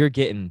 true. You're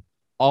getting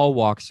all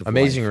walks of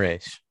Amazing life.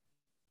 Race.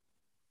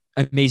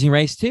 Amazing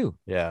Race too.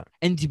 Yeah.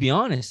 And to be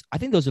honest, I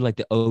think those are like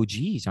the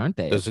OGs, aren't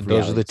they? Those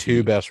are the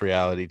two best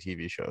reality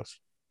TV shows.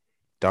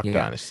 Duck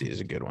Dynasty is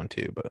a good one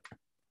too, but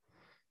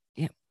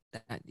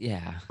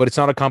yeah. But it's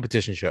not a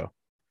competition show.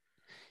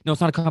 No,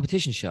 it's not a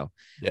competition show.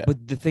 Yeah.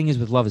 But the thing is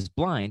with Love is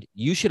Blind,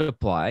 you should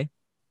apply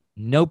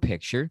no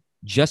picture,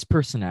 just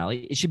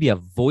personality. It should be a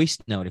voice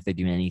note if they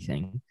do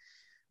anything.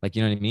 Like,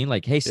 you know what I mean?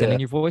 Like, hey, send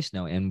in your voice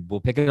note and we'll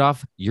pick it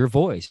off your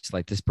voice.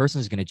 Like this person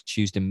is going to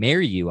choose to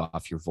marry you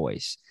off your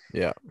voice.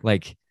 Yeah.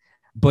 Like,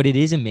 but it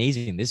is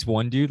amazing. This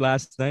one dude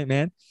last night,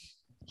 man,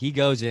 he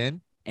goes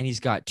in and he's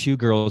got two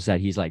girls that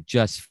he's like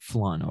just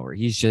flun over.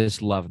 He's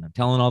just loving them,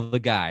 telling all the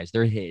guys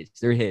they're his.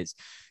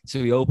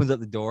 So he opens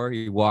up the door,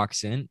 he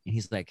walks in and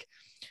he's like,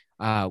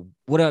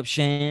 what up,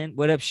 Shan?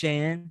 What up,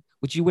 Shan?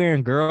 What you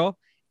wearing, girl?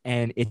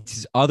 And it's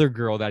his other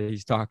girl that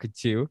he's talking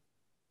to.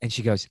 And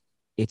she goes,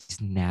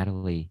 it's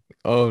Natalie.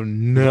 Oh,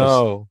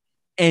 no.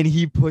 And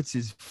he puts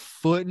his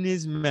foot in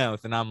his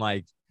mouth. And I'm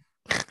like,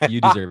 you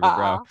deserve it,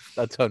 bro.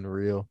 That's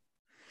unreal.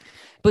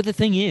 But the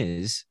thing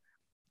is,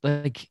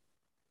 like,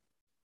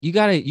 you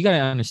gotta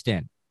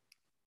understand.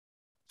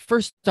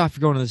 First off,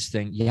 you're going to this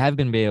thing. You haven't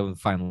been able to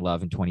find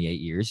love in 28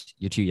 years.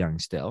 You're too young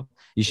still.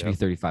 You should be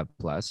 35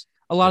 plus.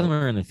 A lot of them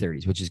are in their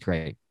 30s, which is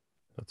great.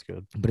 That's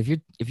good. But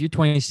if you're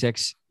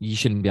 26, you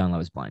shouldn't be on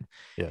Love is Blind.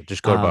 Yeah,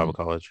 just go to Bible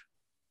college.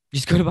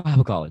 Just go to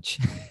Bible college.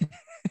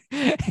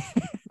 That's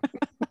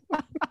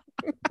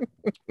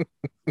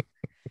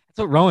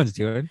what Rowan's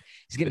doing.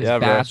 He's getting his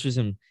bachelor's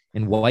in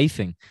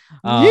wifing.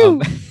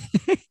 And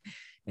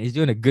he's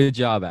doing a good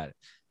job at it.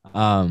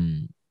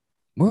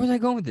 Where was I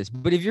going with this?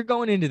 But if you're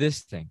going into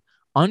this thing,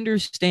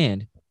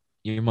 understand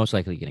you're most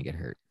likely going to get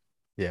hurt.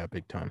 Yeah,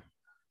 big time.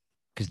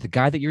 Because the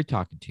guy that you're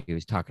talking to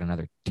is talking to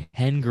another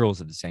 10 girls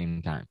at the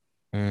same time.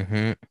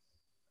 Mm-hmm.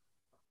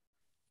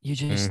 You're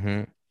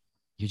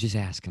just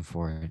asking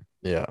for it.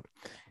 Yeah.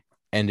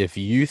 And if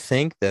you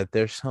think that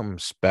there's something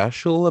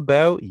special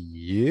about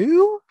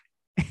you,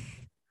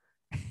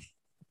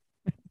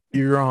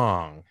 you're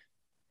wrong.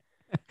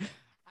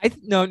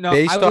 No.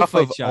 Based off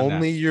of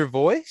only your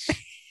voice,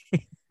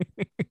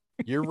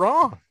 you're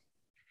wrong.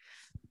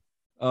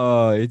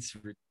 Oh,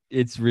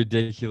 it's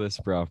ridiculous,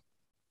 bro.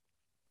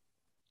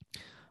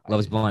 Love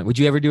is Blind. Would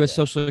you ever do a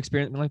social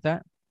experiment like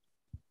that?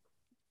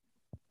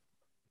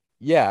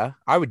 Yeah,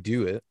 I would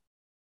do it.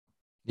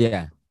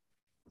 Yeah.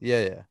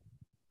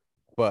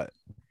 But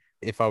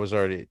if I was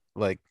already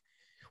like,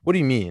 what do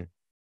you mean?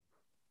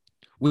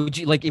 Would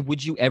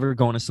you ever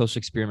go on a social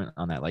experiment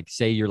on that? Like,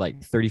 say you're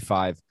like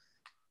 35,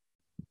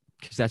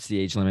 because that's the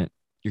age limit.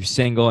 You're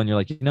single and you're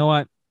like, you know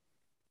what?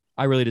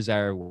 I really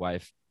desire a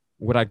wife.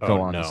 Would I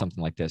go on to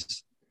something like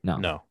this?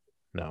 No,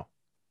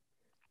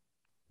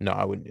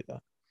 I wouldn't do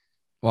that.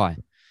 Why?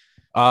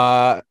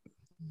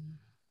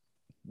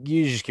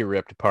 You just get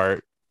ripped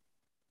apart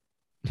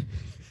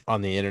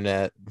on the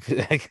internet.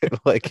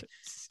 like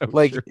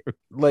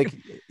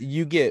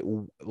you get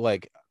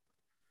like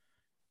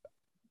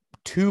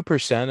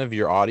 2% of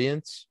your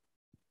audience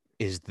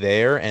is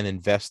there and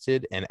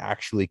invested and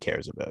actually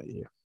cares about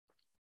you.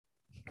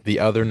 The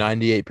other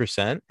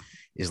 98%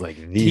 is like,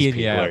 these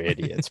people are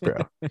idiots,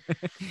 bro.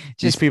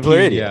 These people are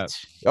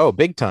idiots. Oh,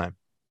 big time.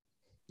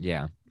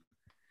 Yeah.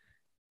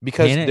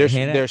 Because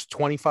there's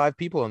 25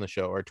 people on the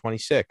show, or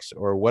 26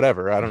 or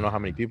whatever. I don't know how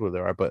many people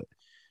there are, but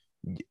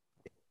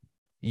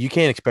you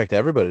can't expect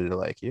everybody to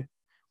like you,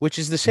 which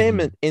is the same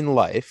in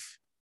life.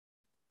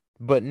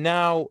 But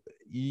now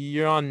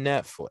you're on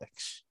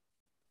Netflix.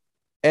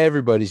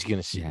 Everybody's going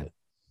to see it.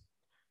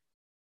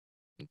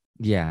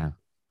 Yeah.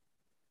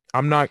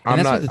 I'm not. And I'm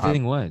that's what not. the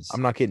thing was.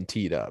 I'm not getting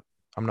teed up.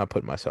 I'm not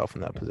putting myself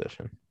in that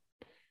position.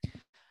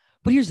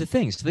 But here's the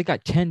thing. So they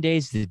got 10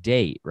 days to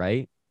date,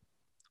 right?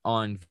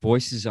 On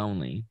voices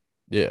only.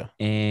 Yeah.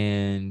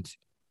 And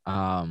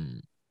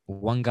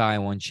one guy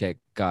and one chick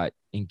got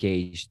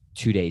engaged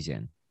 2 days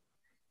in.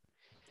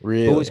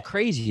 Really? But what was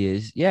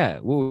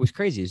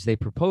crazy is they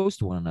proposed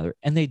to one another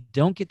and they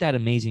don't get that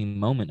amazing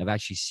moment of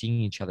actually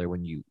seeing each other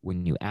when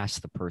you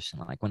ask the person.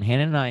 Like when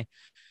Hannah and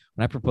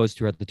when I proposed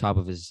to her at the top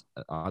of the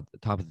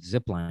top of the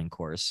zip line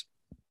course,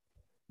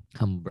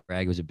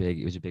 brag, it was a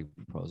big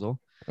proposal.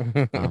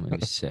 It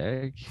was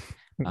sick.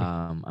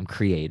 I'm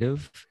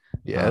creative.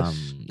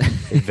 Yes.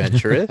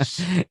 Adventurous.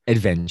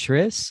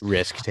 Adventurous.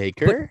 Risk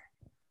taker.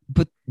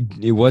 But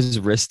it was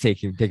risk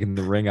taking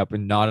the ring up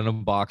and not in a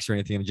box or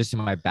anything, just in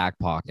my back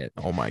pocket.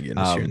 Oh my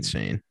goodness, you're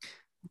insane.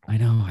 I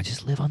know. I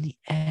just live on the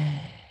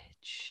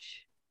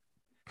edge.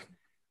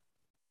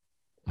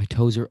 My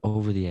toes are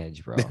over the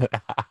edge, bro.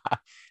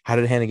 How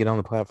did Hannah get on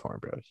the platform,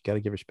 bro? You got to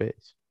give her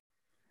space.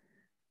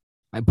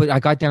 But I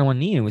got down on one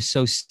knee and it was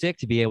so sick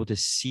to be able to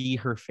see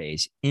her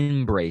face,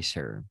 embrace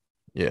her.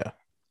 Yeah.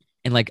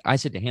 And like I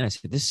said to Hannah, I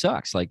said, this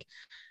sucks. Like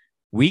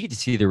we get to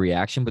see the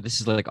reaction, but this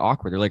is like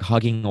awkward. They're like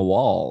hugging a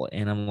wall.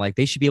 And I'm like,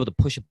 they should be able to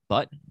push a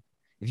button.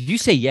 If you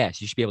say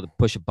yes, you should be able to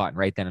push a button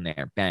right then and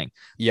there. Bang.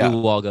 Yeah.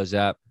 Blue wall goes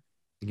up.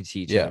 You can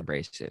see each other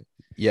embrace it.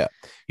 Yeah.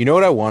 You know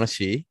what I want to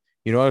see?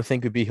 You know what I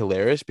think would be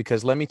hilarious?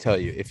 Because let me tell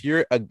you, if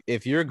you're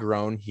a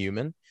grown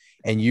human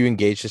and you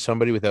engage to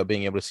somebody without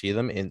being able to see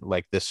them in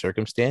like this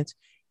circumstance,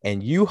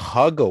 and you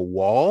hug a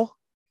wall,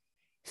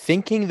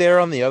 thinking they're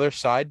on the other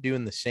side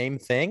doing the same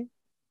thing,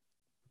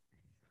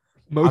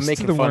 I'm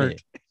making fun of you.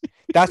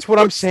 That's what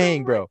I'm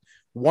saying, bro.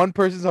 One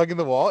person's hugging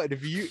the wall, and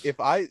if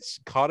I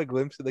caught a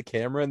glimpse of the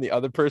camera and the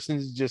other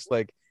person's just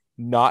like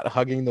not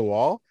hugging the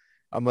wall,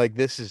 I'm like,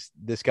 this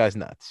guy's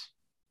nuts.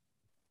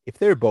 If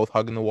they're both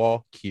hugging the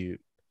wall,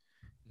 cute.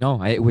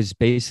 No, it was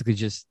basically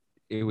just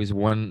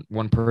one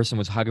person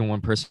was hugging, one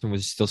person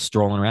was still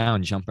strolling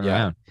around, jumping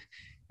around.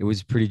 It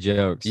was pretty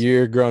jokes.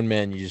 You're a grown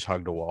man. You just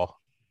hugged a wall,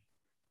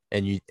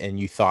 and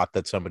you thought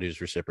that somebody was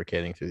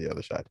reciprocating through the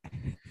other side.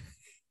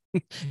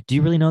 Do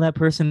you really know that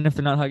person if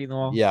they're not hugging the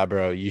wall? Yeah,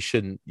 bro. You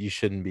shouldn't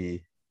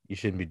be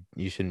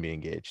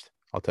engaged.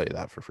 I'll tell you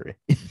that for free.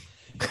 You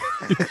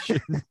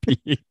shouldn't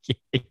be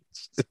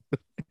engaged.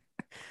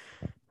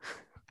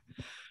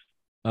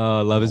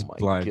 Love is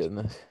blind.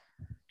 Goodness.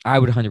 I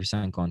would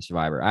 100% go on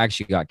Survivor. I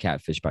actually got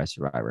catfished by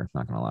Survivor.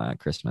 Not gonna lie, at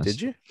Christmas. Did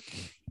you?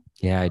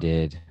 Yeah, I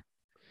did.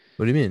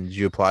 What do you mean? Did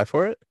you apply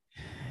for it?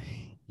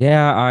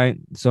 Yeah,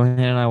 so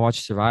Hannah and I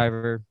watched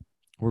Survivor.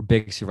 We're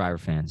big Survivor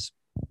fans.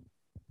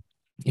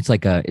 It's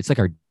like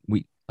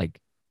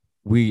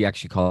we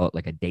actually call it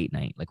like a date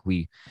night. Like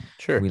we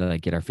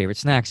like get our favorite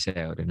snacks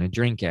out and a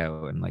drink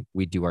out and like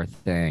we do our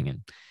thing.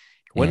 And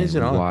when is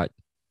it on?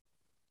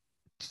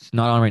 It's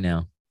not on right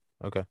now.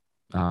 Okay.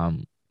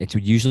 It's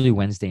usually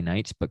Wednesday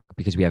nights, but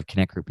because we have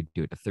Connect Group, we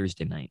do it a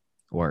Thursday night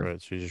or right,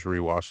 so you just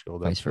rewatch the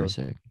old vice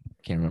versa.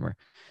 Can't remember.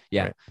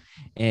 Yeah. Right.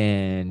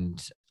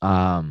 And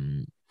I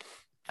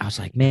was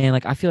like, man,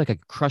 like I feel like I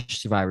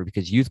crushed Survivor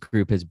because Youth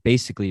Group has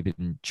basically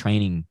been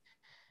training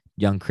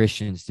young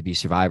Christians to be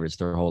survivors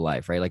their whole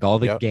life, right? Like all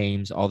the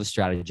games, all the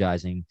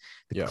strategizing,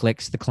 the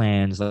cliques, the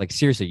clans, like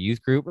seriously,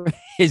 Youth Group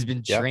has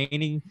been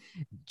training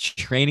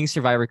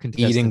Survivor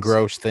contestants. Eating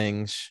gross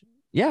things.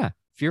 Yeah.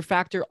 Fear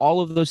Factor,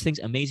 all of those things,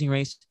 Amazing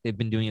Race, they've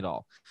been doing it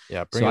all.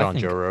 Yeah, bring it on,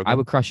 Joe Rogan. I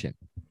would crush it.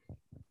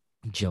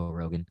 Joe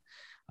Rogan.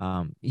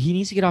 He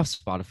needs to get off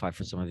Spotify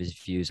for some of his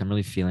views. I'm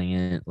really feeling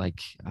it.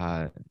 Like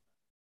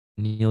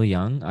Neil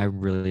Young, I'm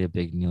really a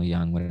big Neil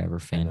Young, whatever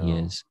fan he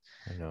is.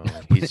 I know.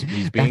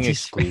 He's being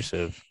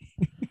exclusive.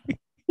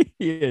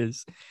 He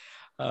is.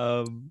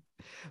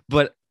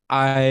 But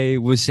I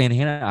was saying,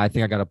 Hannah, I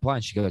think I got to apply.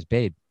 And she goes,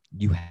 babe,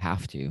 you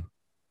have to.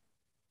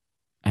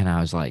 And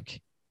I was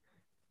like,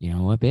 you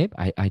know what, babe?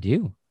 I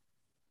do.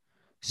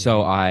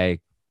 So I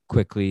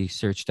quickly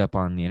searched up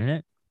on the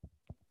internet,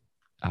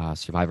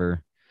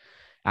 Survivor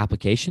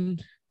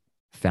application,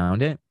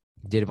 found it,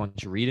 did a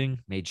bunch of reading,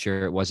 made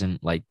sure it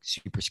wasn't like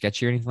super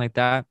sketchy or anything like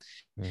that.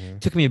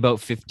 Took me about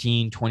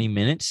 15-20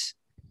 minutes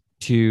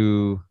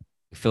to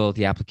fill out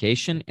the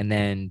application and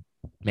then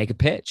make a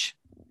pitch.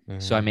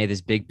 So I made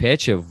this big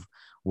pitch of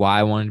why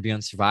I wanted to be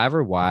on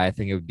Survivor, why I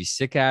think it would be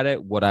sick at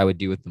it, what I would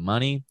do with the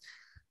money,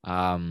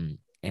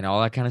 and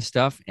all that kind of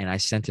stuff. And I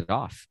sent it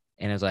off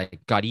and it was like,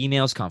 got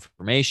emails,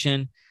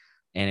 confirmation.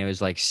 And it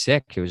was like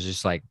sick. It was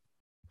just like,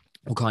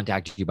 we'll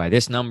contact you by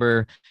this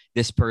number,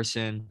 this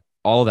person,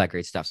 all of that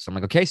great stuff. So I'm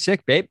like, okay,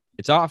 sick, babe.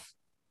 It's off.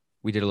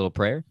 We did a little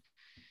prayer.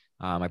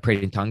 I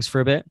prayed in tongues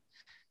for a bit.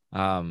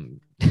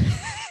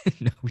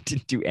 No, we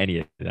didn't do any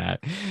of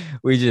that.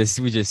 We just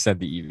sent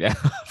the email.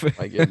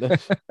 My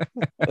goodness.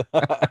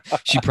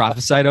 She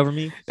prophesied over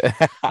me.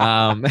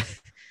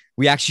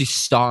 We actually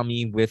saw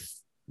me with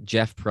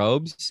Jeff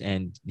Probst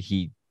and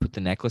he put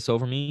the necklace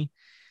over me.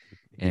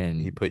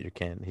 And he put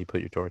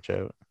your torch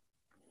out.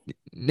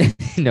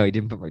 No, he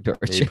didn't put my torch.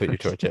 Yeah, you put your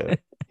torch out.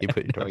 He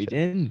put your No, torch he out.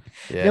 didn't.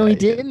 Yeah, No, he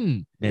did.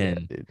 didn't,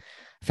 man. Yeah, dude.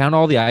 Found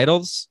all the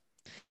idols.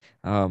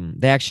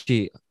 They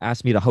actually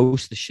asked me to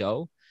host the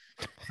show.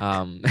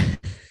 Um,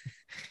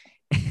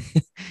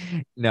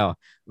 no,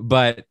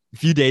 but a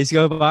few days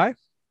go by.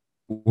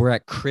 We're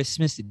at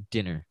Christmas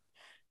dinner.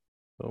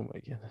 Oh my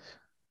goodness.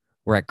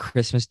 We're at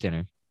Christmas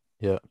dinner.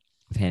 Yeah.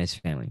 With Hannah's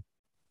family.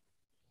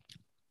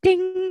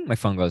 Ding! My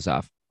phone goes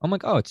off. I'm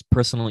like, oh, it's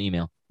personal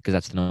email because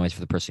that's the noise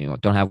for the personal email.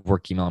 Don't have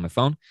work email on my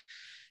phone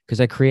because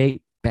I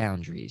create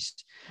boundaries.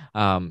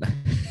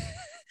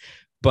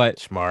 But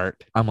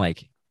Smart. I'm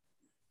like,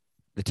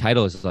 the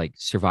title is like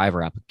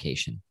Survivor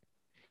application.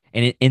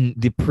 And in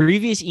the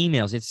previous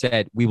emails, it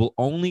said, we will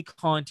only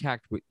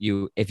contact with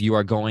you if you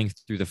are going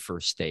through the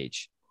first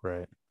stage.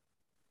 Right.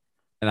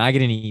 And I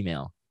get an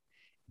email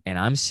and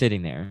I'm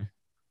sitting there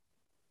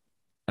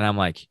and I'm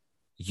like,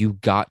 you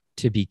got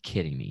to be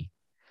kidding me.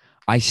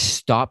 I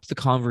stopped the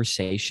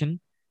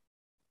conversation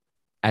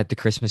at the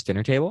Christmas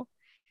dinner table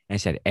and I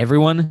said,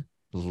 everyone,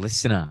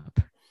 listen up.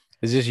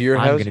 Is this your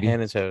house?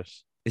 Hannah's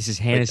house? This is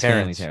Hannah's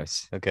family's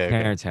house. Okay.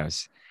 Parents'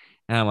 house.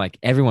 And I'm like,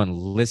 everyone,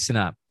 listen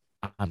up.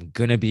 I'm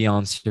going to be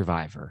on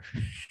Survivor.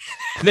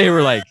 They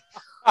were like,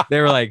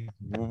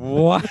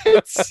 what?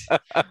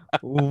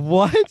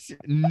 What?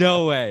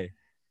 No way.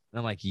 And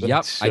I'm like,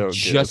 yep. So I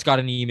just got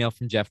an email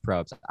from Jeff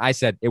Probst. I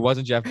said it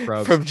wasn't Jeff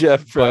Probst. From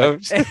Jeff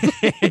Probst.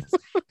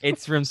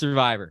 It's from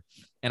Survivor.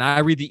 And I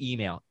read the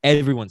email.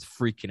 Everyone's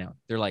freaking out.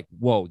 They're like,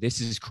 whoa,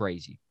 this is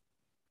crazy.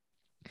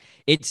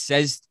 It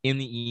says in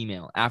the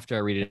email, after I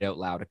read it out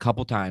loud a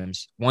couple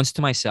times, once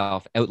to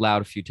myself, out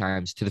loud a few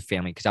times to the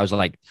family, because I was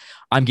like,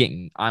 I'm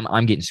getting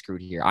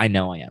screwed here. I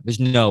know I am.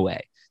 There's no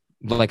way.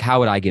 Like, how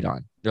would I get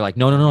on? They're like,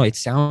 no. It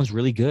sounds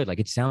really good. Like,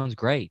 it sounds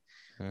great.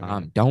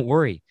 Don't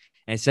worry.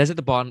 And it says at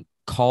the bottom,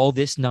 call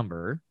this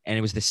number. And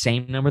it was the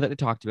same number that they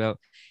talked about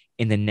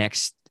in the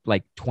next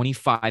like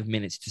 25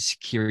 minutes to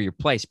secure your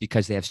place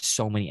because they have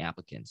so many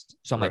applicants.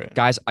 So I'm like,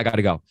 guys, I got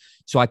to go.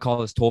 So I call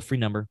this toll-free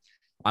number.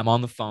 I'm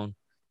on the phone.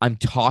 I'm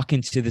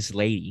talking to this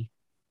lady,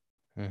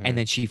 and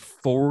then she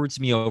forwards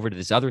me over to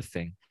this other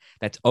thing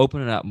that's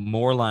opening up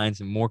more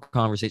lines and more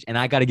conversation. And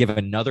I got to give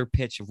another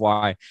pitch of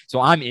why. So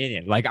I'm in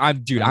it. Like,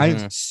 I'm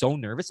so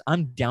nervous.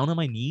 I'm down on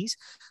my knees,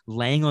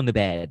 laying on the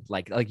bed.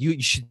 Like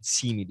you should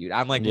see me, dude.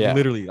 I'm like,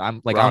 literally,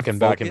 I'm like rocking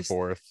back and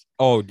forth.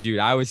 Oh, dude,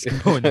 I was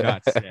going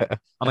nuts.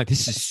 I'm like,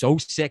 this is so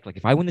sick. Like,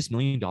 if I win this $1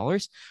 million,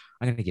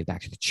 I'm gonna give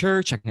back to the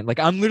church.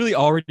 I'm literally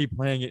already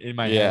playing it in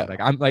my head.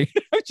 Like, I'm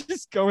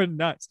just going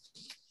nuts.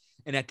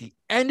 And at the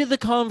end of the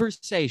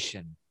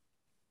conversation,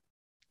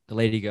 the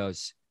lady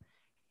goes,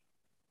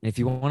 if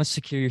you want to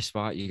secure your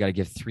spot, you got to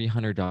give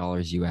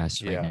 $300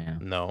 US right now.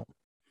 No.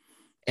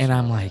 And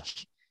I'm like,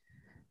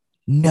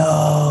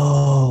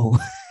 no.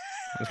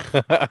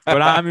 But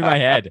I'm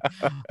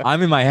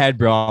in my head,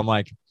 bro. I'm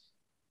like,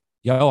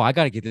 yo, I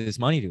got to get this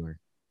money to her.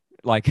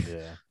 Like,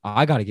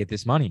 I got to get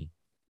this money.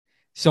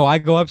 So I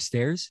go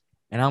upstairs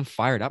and I'm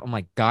fired up. I'm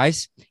like,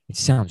 guys, it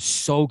sounds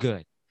so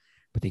good.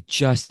 But they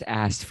just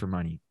asked for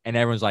money. And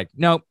everyone's like,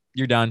 nope,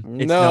 you're done.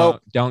 No,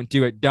 don't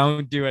do it.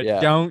 Don't do it.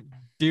 Don't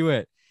do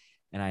it.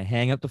 And I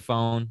hang up the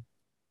phone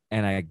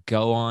and I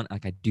go on,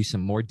 like, I do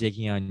some more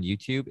digging on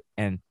YouTube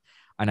and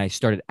I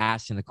started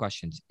asking the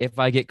questions. If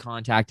I get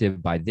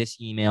contacted by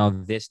this email,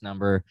 this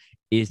number,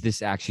 is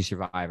this actually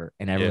Survivor?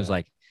 And everyone's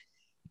like,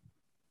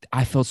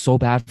 I felt so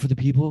bad for the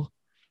people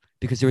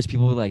because there was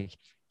people like,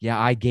 yeah,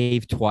 I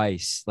gave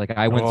twice. Like,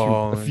 I went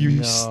through a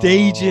few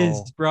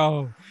stages,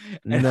 bro.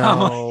 And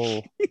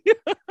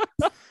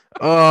like,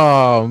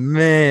 oh,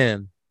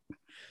 man.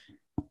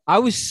 I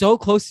was so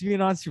close to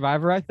being on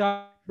Survivor, I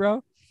thought,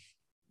 bro.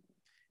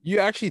 You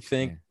actually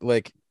think,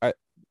 like, I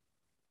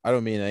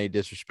don't mean any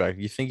disrespect.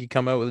 You think you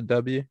come out with a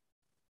W?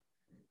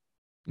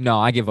 No,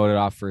 I get voted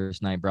off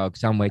first night, bro,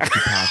 because I'm way too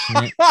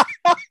passionate.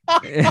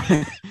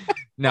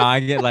 No, I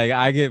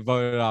get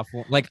voted off.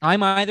 Like,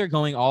 I'm either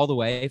going all the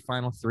way,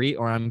 final three,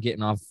 or I'm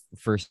getting off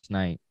first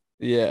night.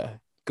 Yeah.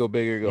 Go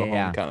big or go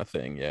home kind of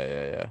thing.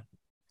 Yeah.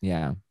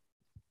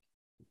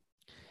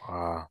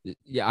 Wow.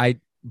 Yeah,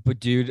 but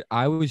dude,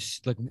 I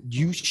was like,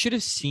 you should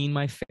have seen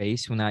my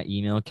face when that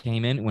email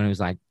came in, when it was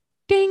like,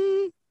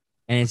 ding.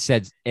 And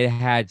it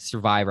had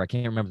Survivor. I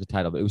can't remember the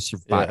title, but it was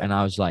Survivor. Yeah. And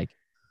I was like,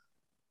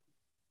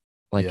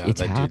 it's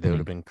happening. Dude, that would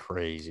have been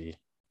crazy.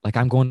 Like,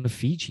 I'm going to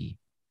Fiji.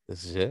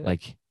 This is it.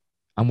 Like,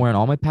 I'm wearing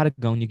all my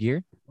Patagonia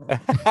gear.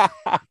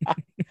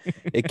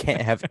 It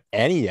can't have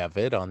any of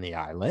it on the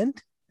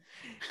island.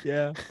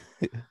 Yeah.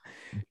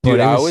 Dude,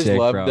 I always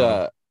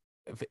loved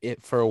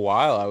it for a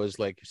while. I was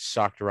like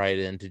sucked right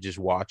into just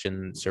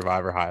watching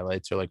Survivor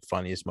highlights or like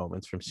funniest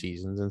moments from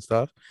seasons and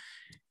stuff.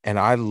 And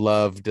I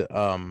loved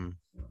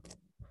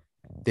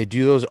they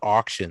do those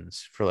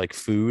auctions for like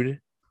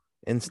food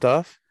and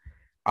stuff.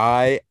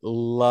 I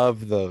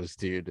love those,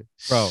 dude.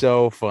 Bro,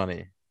 so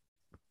funny.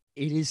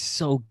 It is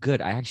so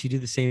good. I actually do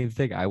the same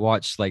thing. I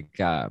watch like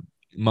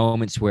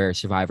moments where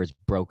survivors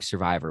broke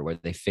Survivor, where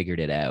they figured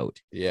it out.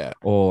 Yeah.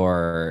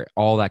 Or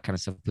all that kind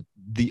of stuff. But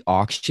the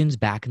auctions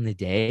back in the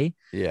day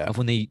of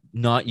when they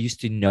not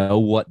used to know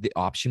what the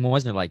option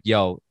was. And they're like,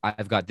 yo,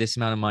 I've got this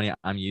amount of money.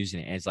 I'm using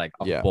it. And it's like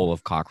a bowl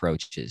of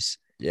cockroaches.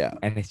 Yeah.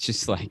 And it's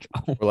just like,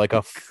 or like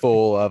a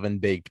full oven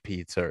baked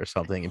pizza or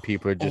something. And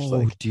people are just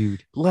like,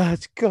 dude,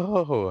 let's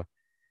go.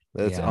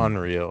 That's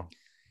unreal.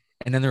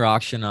 And then they're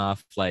auctioning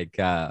off like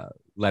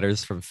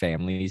letters from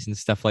families and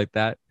stuff like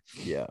that.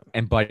 Yeah.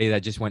 And Buddy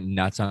that just went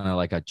nuts on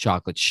a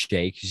chocolate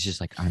shake. He's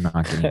just like, I'm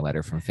not getting a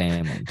letter from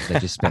family because I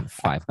just spent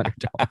 $500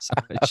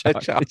 on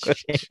a chocolate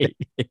shake.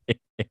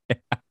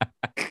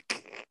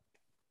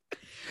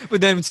 But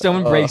then when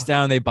someone breaks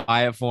down, they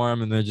buy it for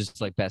him and they're just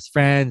like best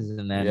friends.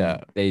 And then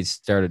they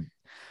started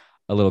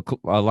a little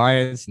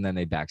alliance and then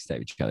they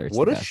backstab each other.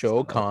 What a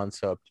show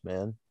concept,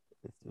 man.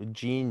 It's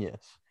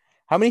genius.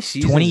 How many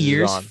seasons 20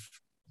 years,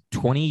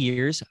 20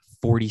 years,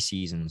 40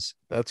 seasons.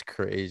 That's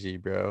crazy,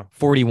 bro.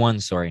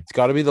 41, sorry. It's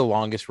got to be the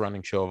longest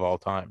running show of all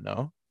time,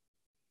 no?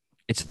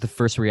 It's the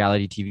first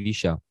reality TV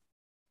show.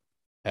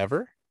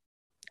 Ever?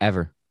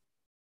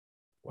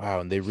 Wow,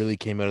 and they really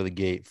came out of the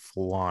gate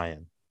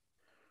flying.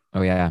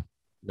 Oh, yeah.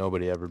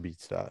 Nobody ever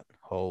beats that.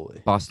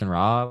 Holy. Boston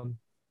Rob.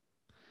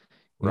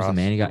 Who's the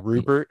man he got?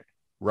 Rupert.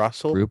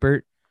 Russell.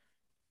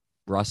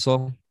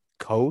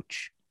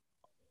 Coach.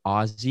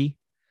 Ozzy.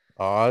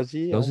 Oh,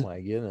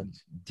 my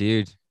goodness.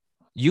 Dude.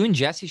 You and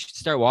Jesse should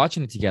start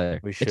watching it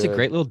together. We should. It's a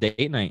great little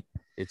date night.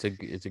 It's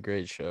a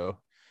great show.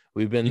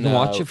 You can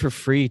watch it for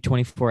free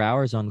 24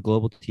 hours on the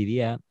Global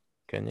TV app.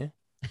 Can you?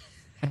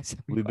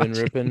 We've been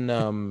ripping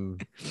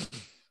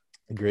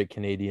a great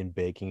Canadian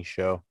baking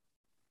show.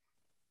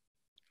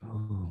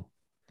 Oh.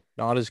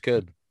 Not as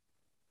good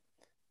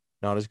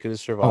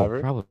as Survivor.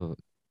 Oh, probably.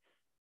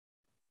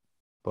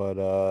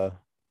 But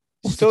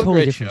it's still a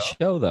totally different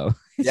show though.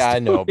 Yeah, I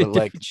know,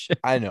 but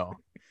I know.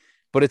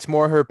 But it's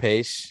more her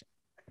pace.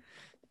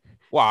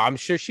 Wow, I'm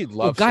sure she'd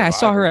love Survivor.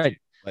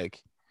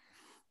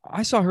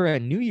 I saw her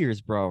at New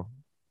Year's, bro.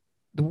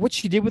 What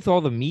she did with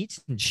all the meats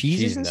and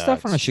cheeses and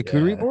stuff on a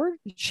charcuterie board.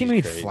 She's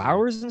made crazy.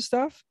 Flowers and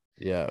stuff.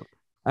 Yeah.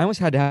 I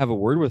almost had to have a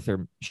word with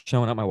her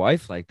showing up my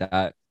wife like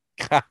that.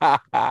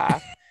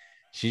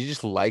 She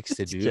just likes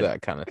to do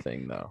that kind of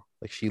thing though.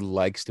 Like she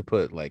likes to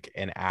put like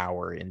an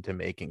hour into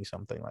making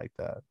something like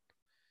that.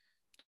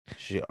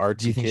 Do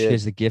you think she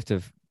has the gift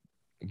of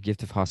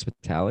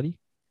hospitality?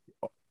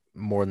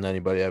 More than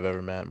anybody I've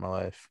ever met in my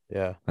life.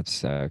 Yeah. That's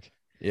sick.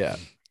 Yeah.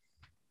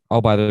 I'll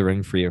buy the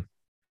ring for you.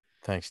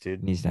 Thanks,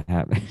 dude. Needs to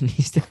happen.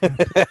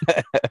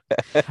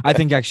 I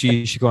think actually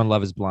you should go on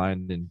Love is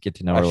Blind and get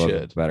to know her a little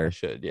bit better. I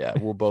should, yeah.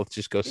 We'll both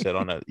just go sit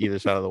on either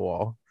side of the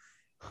wall.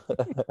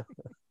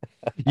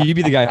 You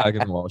be the guy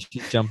hugging the wall.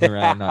 She's jumping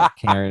around, not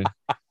caring.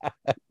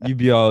 You'd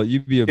be a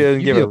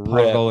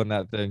puddle in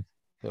that thing.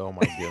 Oh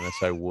my goodness,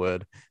 I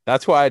would.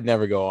 That's why I'd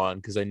never go on,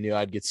 because I knew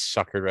I'd get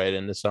suckered right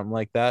into something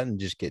like that and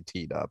just get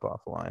teed up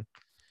offline.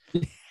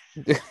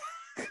 They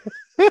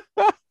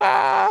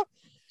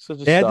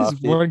had this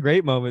one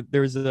great moment.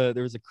 There was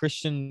a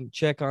Christian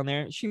chick on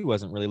there. She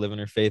wasn't really living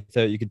her faith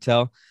out, you could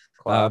tell.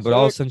 But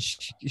all of a sudden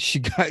she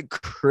got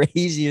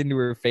crazy into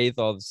her faith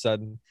all of a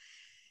sudden.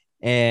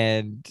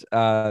 And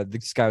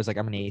this guy was like,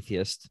 I'm an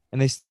atheist.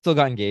 And they still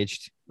got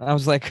engaged. And I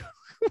was like,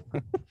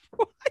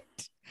 what?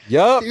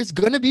 Yep. There's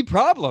gonna be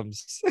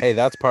problems. Hey,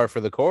 that's par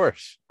for the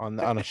course on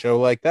a show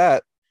like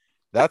that.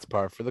 That's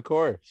par for the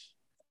course.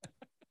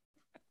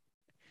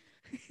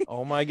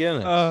 Oh my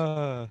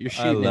goodness. You're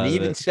shooting an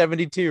even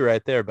 72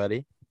 right there,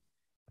 buddy.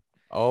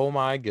 Oh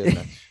my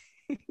goodness.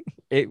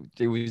 it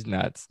was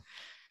nuts.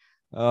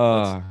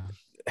 Love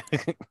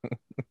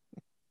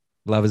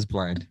is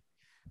Blind.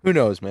 Who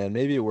knows, man?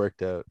 Maybe it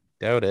worked out.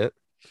 Doubt it.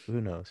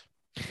 Who knows?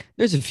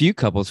 There's a few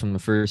couples from the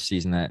first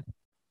season that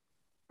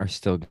are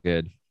still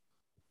good.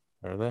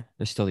 Are they?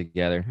 They're still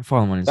together. I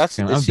follow them on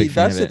Instagram.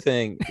 That's the it.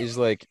 thing is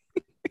like,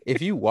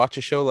 if you watch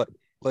a show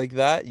like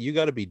that, you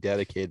got to be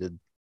dedicated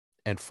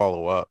and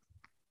follow up.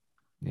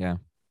 Yeah.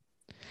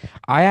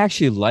 I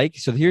actually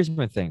so here's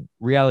my thing.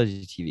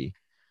 Reality TV.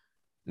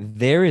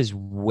 There is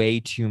way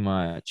too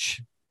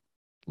much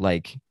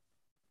like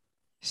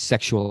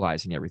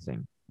sexualizing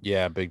everything.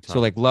 Yeah, big time.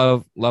 So like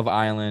Love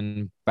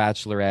Island,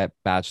 Bachelorette,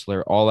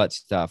 Bachelor, all that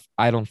stuff.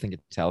 I don't think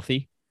it's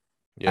healthy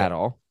at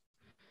all.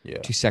 Yeah.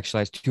 Too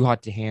sexualized, too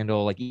hot to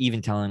handle. Like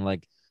even telling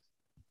like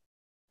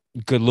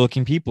good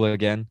looking people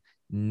again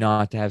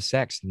not to have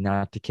sex,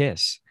 not to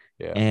kiss.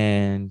 Yeah.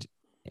 And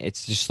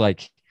it's just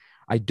like,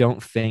 I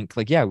don't think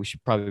like, we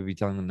should probably be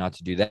telling them not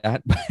to do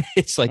that. But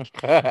it's like,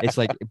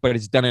 but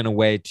it's done in a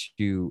way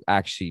to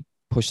actually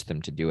push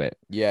them to do it.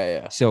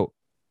 Yeah. So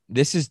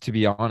this is, to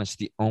be honest,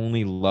 the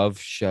only love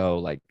show,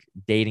 like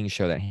dating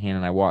show that Hannah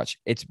and I watch.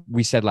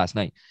 We said last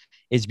night,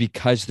 is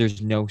because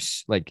there's no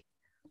like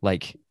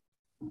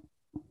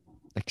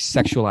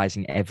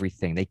sexualizing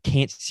everything. They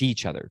can't see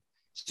each other.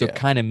 So it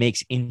kind of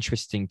makes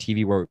interesting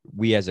TV where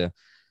we as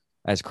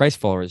Christ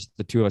followers,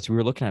 the two of us, we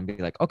were looking at it and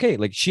be like, okay,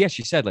 like she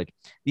actually said, like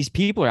these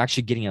people are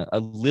actually getting a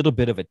little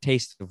bit of a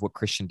taste of what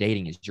Christian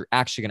dating is. You're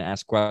actually going to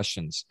ask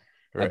questions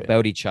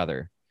about each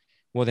other.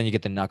 Well, then you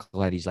get the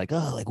knucklehead. He's like,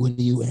 oh, like, what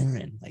are you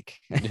wearing? Like,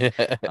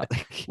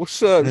 like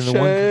What's up, and then the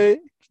one, Shay?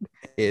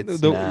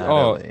 It's oh,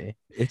 Natalie.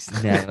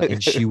 it's Natalie,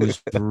 and she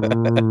was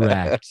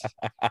wrecked.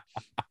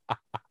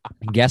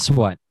 And guess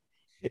what?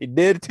 He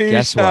did it to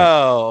Guess what?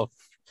 yourself.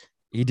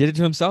 He did it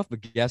to himself,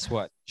 but guess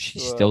what? She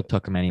still What?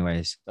 took him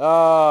anyways. And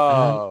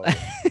Oh.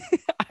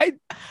 I,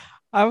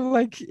 I'm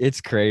like, it's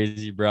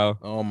crazy, bro.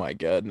 Oh my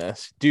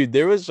goodness. Dude,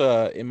 there was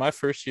in my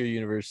first year of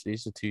university,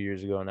 so 2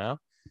 years ago now,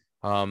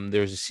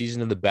 there was a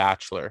season of The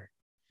Bachelor.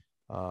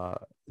 Uh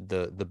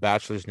the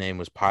Bachelor's name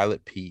was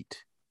Pilot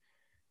Pete.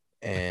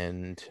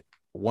 And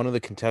one of the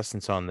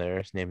contestants on there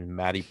is named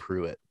Maddie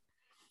Pruitt.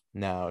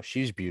 Now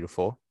she's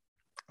beautiful,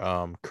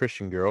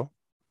 Christian girl,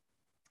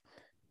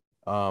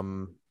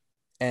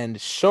 and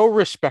so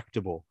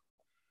respectable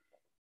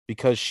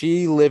because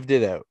she lived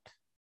it out.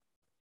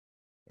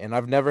 And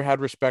I've never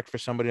had respect for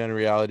somebody on a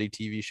reality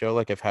TV show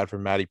like I've had for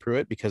Maddie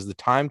Pruitt, because the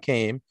time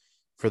came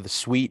for the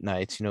sweet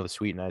nights. You know, the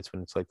sweet nights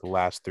when it's like the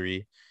last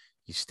three,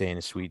 you stay in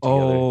a suite together.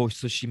 Oh,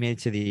 so she made it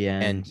to the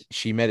And end.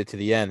 she made it to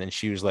the end, and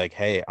she was like,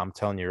 "Hey, I'm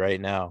telling you right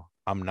now,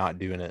 I'm not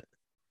doing it.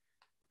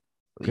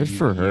 Good You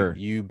for you her.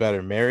 you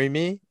better marry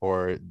me,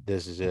 or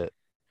this is it.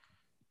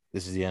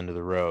 This is the end of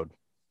the road."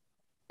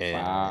 And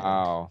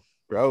Wow.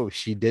 bro,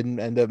 she didn't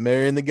end up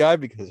marrying the guy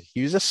because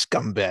he was a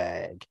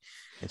scumbag, and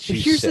But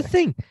she's here's the sick.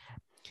 thing.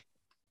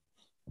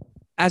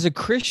 As a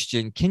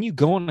Christian, can you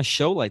go on a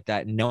show like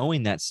that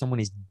knowing that someone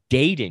is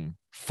dating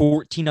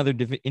 14 other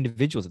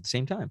individuals at the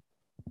same time?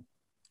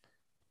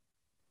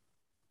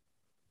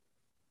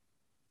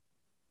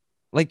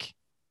 Like,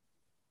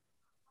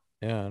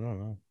 Yeah, I don't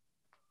know.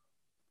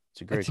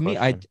 It's a great to me,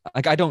 I question.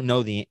 like I don't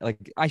know the like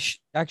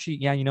actually,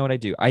 yeah, you know what I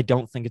do? I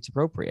don't think it's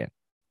appropriate.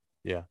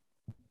 Yeah.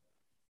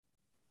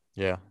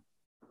 Yeah.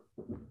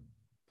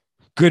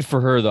 Good for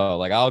her though.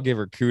 Like I'll give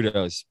her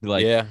kudos.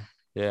 Like Yeah.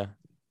 Yeah.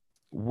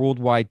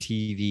 worldwide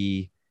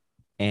TV,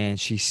 and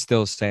she's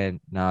still saying,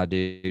 "Nah,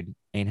 dude,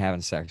 ain't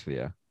having sex with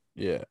you."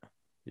 Yeah.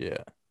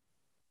 Yeah.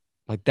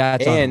 Like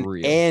that's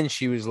unreal. And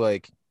she was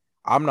like,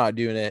 I'm not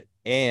doing it.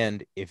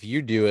 And if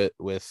you do it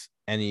with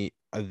any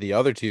of the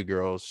other two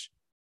girls,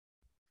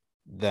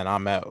 then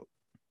I'm out.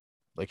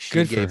 Like she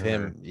Good for gave her.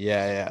 him,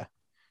 yeah, yeah.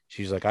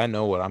 She's like, I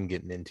know what I'm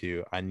getting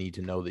into. I need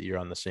to know that you're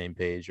on the same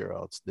page, or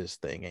else this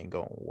thing ain't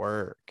gonna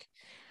work.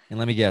 And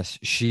let me guess,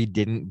 she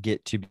didn't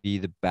get to be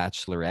the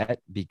bachelorette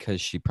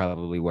because she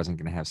probably wasn't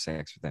going to have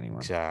sex with anyone.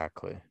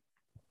 Exactly.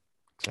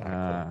 Exactly.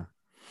 Uh,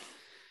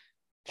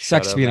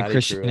 Shout Sucks out being a Maddie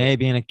Christian, Pruitt.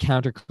 being a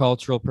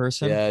countercultural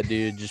person. Yeah,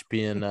 dude, just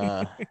being,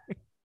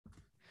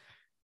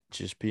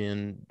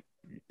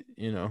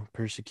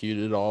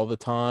 persecuted all the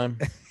time.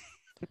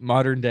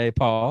 Modern day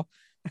Paul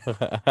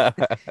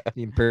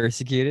being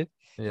persecuted.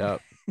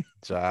 Yep,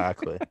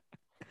 exactly.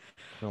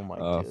 Oh my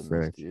Oh, goodness,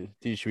 frick. dude.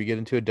 Dude, should we get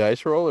into a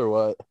dice roll or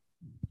what?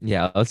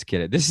 Yeah, let's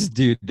get it. This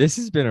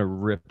has been a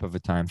rip of a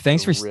time.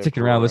 Thanks A for rip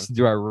sticking around, roaring. listening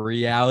to our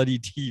reality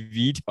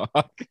TV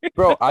talk.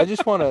 Bro, I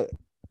just want to,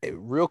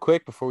 real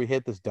quick before we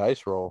hit this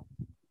dice roll,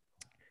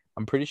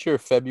 I'm pretty sure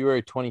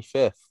February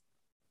 25th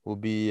will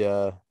be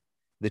the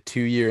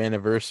 2-year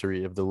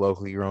anniversary of the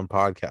Locally Grown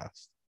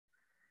podcast.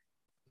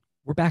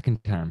 We're back in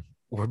time.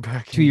 We're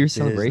back 2 year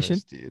business, celebration,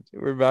 dude.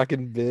 We're back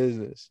in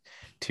business.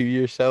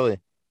 2-year Selly.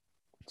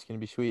 It's gonna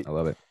be sweet. I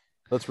love it.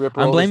 Let's rip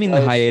I'm roll this blaming the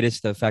dice.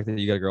 hiatus the fact that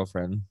you got a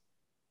girlfriend.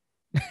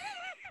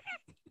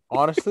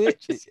 Honestly,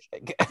 Just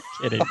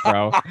kidding,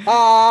 bro.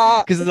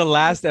 Because the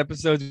last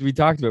episodes we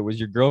talked about was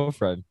your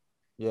girlfriend.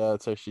 yeah,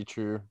 it's actually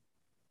true.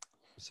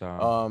 So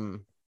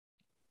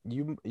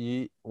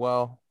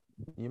Well,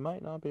 you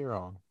might not be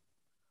wrong.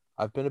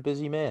 I've been a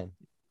busy man.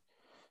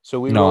 So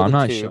we no, rolled I'm a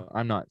not 2. sure.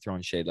 I'm not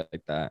throwing shade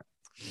like that.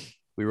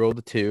 We rolled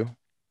a 2.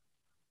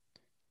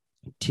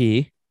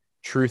 T.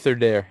 Truth or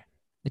dare?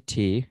 A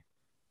T.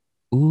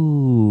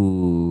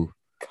 Ooh.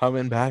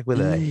 Coming back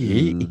with a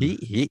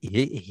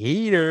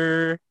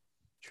heater.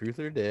 Truth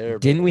or dare,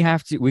 Didn't we buddy?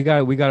 have to? We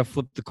got to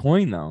flip the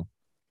coin though,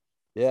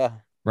 Yeah.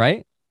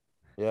 right?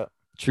 Yeah.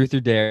 Truth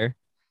or dare.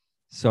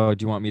 So,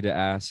 do you want me to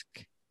ask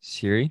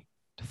Siri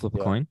to flip a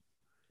Yeah. coin?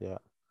 Yeah.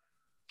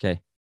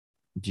 Okay.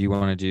 Do you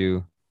want to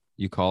do?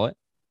 You call it.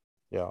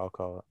 Yeah. I'll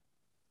call it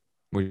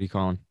What are you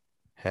calling?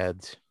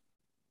 heads.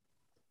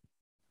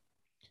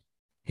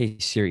 Hey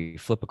Siri,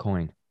 flip a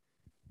coin.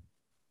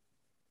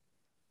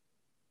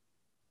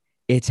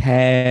 It's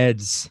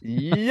heads.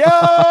 Yo!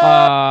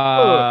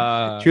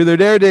 Ah. Truth or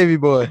dare, Davy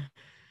boy?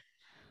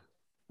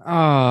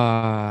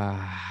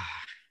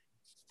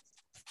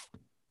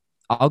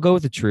 I'll go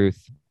with the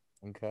truth.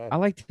 Okay. I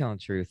like telling the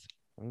truth.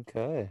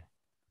 Okay.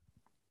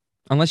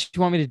 Unless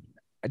you want me to.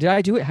 Did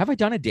I do it? Have I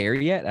done a dare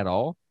yet at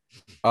all?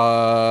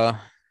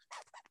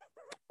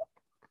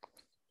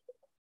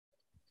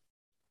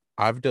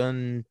 I've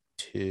done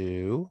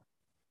 2.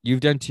 You've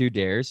done 2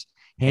 dares.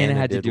 Hannah Hannah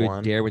had to did do a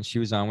one. dare when she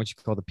was on what you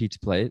call the pizza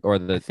place or I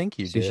the think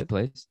you sushi did.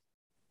 place.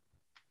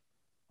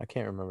 I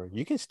can't remember.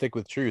 You can stick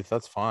with truth.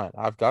 That's fine.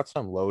 I've got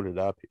some loaded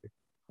up here.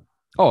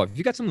 Oh, if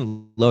you got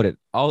something loaded,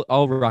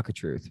 I'll rock a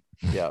truth.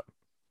 Yeah.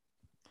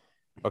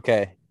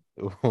 Okay.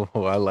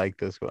 Oh, I like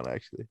this one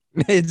actually.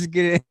 It's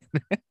good.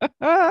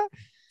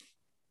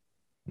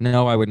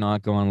 No, I would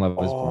not go on Love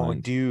is Oh,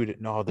 Blind.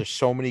 dude, no, there's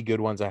so many good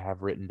ones I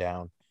have written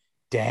down.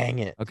 Dang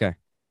it. Okay.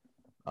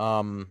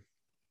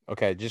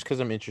 Okay, just because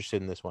I'm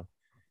interested in this one.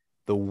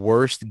 The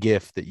worst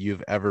gift that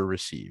you've ever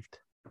received.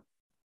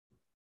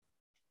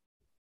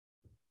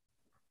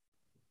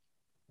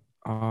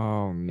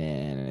 Oh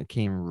man, it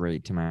came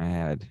right to my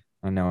head.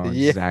 I know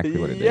Yeah, exactly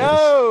what it is.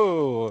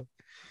 yo.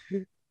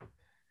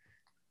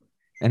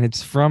 And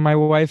it's from my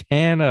wife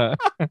Hannah.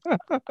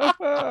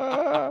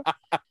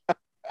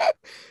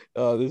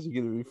 Oh, this is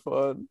gonna be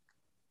fun.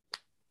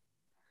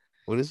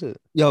 What is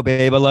it? Yo,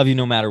 babe, I love you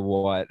no matter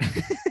what.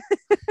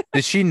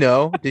 Does she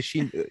know? Does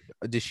she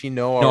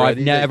know No, I've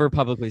already that? never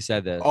publicly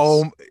said this.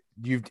 Oh,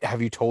 you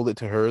told it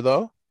to her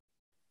though?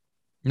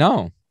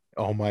 No.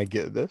 Oh my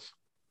goodness.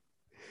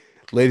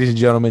 Ladies and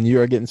gentlemen, you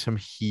are getting some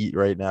heat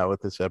right now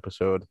with this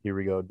episode. Here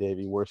we go,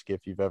 Davey. Worst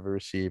gift you've ever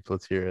received.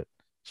 Let's hear it.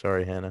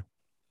 Sorry, Hannah.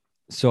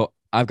 So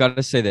I've got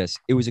to say this.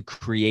 It was a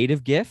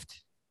creative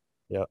gift.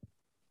 Yeah.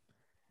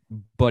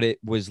 But it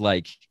was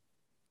like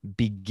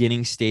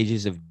beginning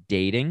stages of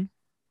dating.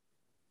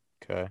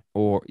 Okay.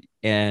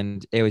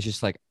 And it was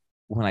just like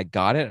when I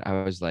got it,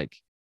 I was like,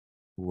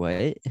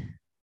 what?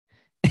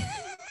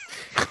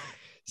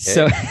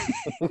 So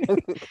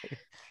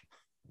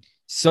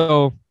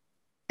so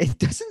it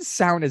doesn't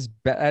sound as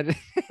bad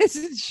as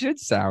it should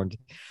sound.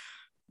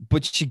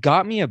 But she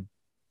got me a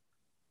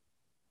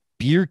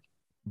beer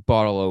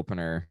bottle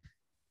opener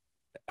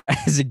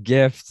as a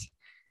gift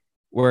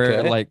where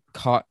it like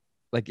caught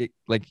like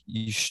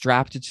you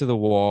strapped it to the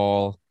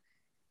wall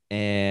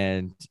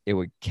and it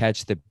would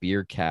catch the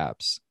beer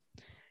caps.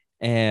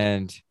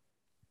 And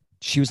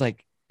she was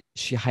like,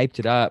 she hyped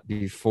it up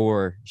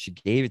before she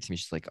gave it to me.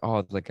 She's like,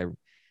 oh, like I'm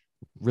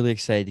really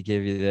excited to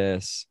give you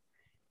this.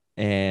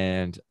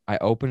 And I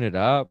opened it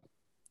up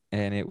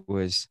and it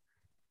was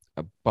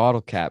a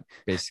bottle cap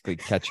basically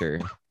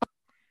catcher.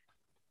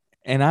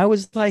 And I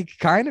was like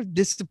kind of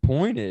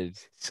disappointed.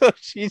 So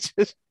she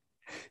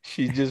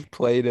just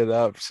played it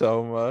up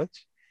so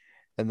much.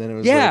 And then it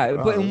was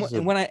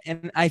but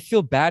I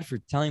feel bad for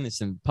telling this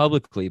in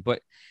publicly,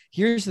 but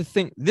here's the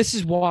thing. This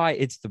is why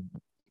it's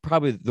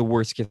probably the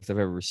worst gift I've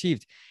ever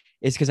received.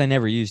 It's because I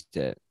never used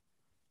it.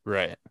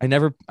 Right. I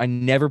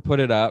never put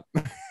it up.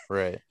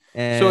 Right.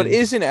 And so it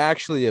isn't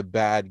actually a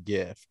bad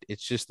gift.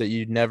 It's just that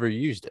you never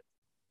used it.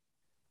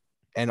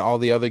 And all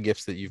the other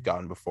gifts that you've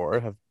gotten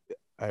before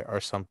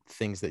are some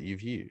things that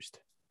you've used.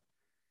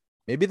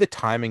 Maybe the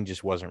timing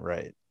just wasn't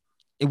right.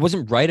 It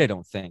wasn't right, I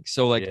don't think.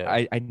 So like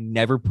I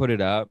never put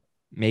it up.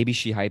 Maybe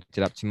she hyped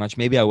it up too much.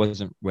 Maybe I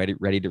wasn't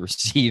ready to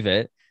receive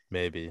it.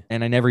 Maybe.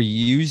 And I never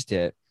used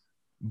it.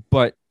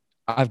 But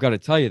I've got to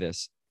tell you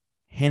this.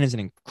 Hannah's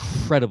an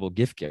incredible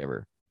gift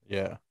giver.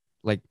 Yeah.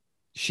 Like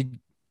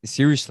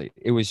seriously,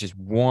 it was just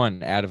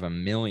one out of a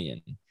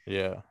million.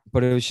 Yeah.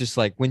 But it was just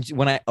like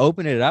when I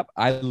opened it up,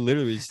 I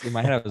literally in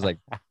my head, I was like,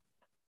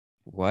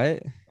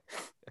 what?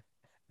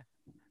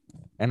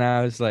 And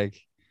I was like,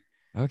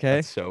 okay.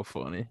 That's so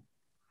funny.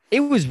 It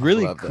was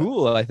really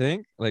cool, I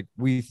think. Like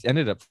we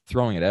ended up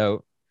throwing it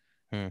out.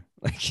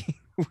 Like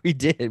we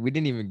did. We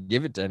didn't even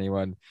give it to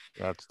anyone.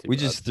 We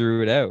just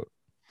threw it out.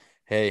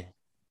 Hey,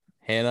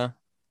 Hannah,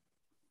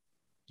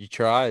 you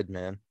tried,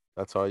 man.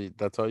 That's all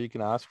you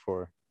can ask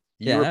for.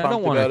 I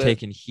don't want her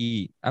taking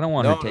heat. I don't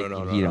want her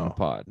taking heat on the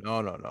pod.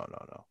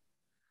 No.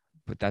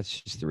 But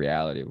that's just the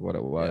reality of what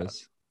it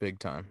was. Yeah, big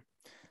time.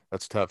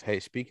 That's tough. Hey,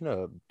 speaking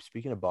of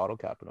bottle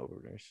capping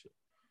openers,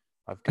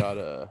 I've got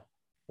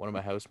one of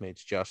my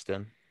housemates,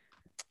 Justin,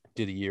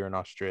 did a year in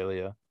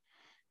Australia,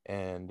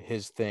 and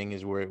his thing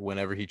is where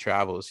whenever he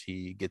travels,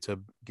 he gets a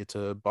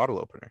bottle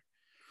opener.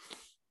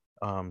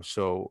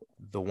 So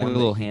the one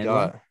that he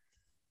got,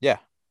 yeah,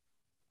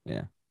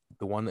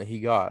 the one that he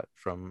got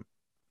from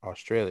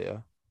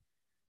Australia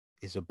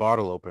is a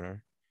bottle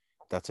opener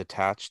that's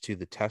attached to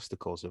the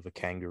testicles of a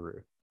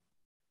kangaroo.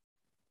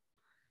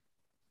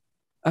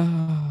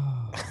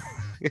 Oh.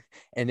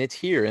 And it's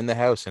here in the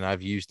house, and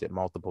I've used it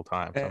multiple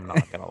times. I'm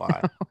not gonna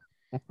lie.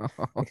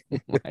 Oh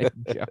my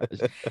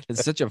gosh,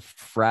 it's such a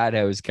frat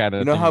house kind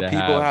of. You know how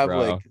people have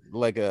bro.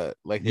 like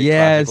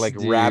yes, classic,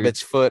 dude.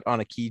 rabbit's foot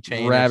on a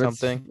keychain or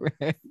something.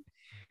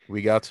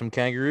 We got some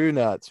kangaroo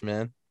nuts,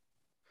 man.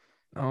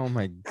 Oh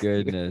my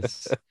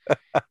goodness.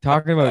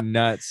 Talking about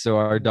nuts. So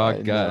our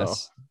dog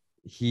Gus,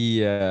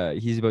 he's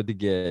about to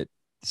get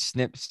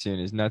snipped soon.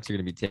 His nuts are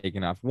going to be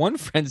taken off. One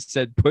friend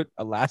said put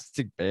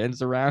elastic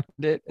bands around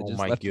it and just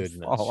let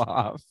it fall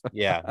off.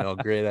 Yeah, no,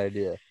 great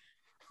idea.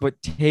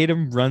 But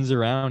Tatum runs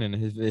around and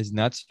his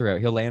nuts are out.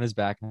 He'll lay on his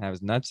back and have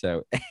his nuts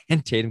out.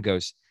 And Tatum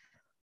goes,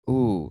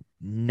 "Ooh,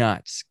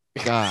 nuts,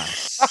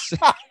 Gus."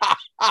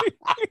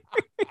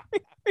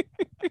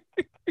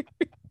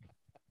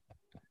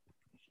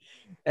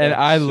 And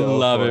I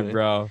love it,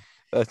 bro.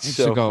 That's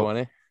so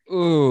funny.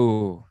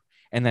 Ooh.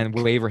 And then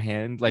wave her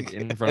hand like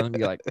in front of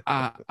me, like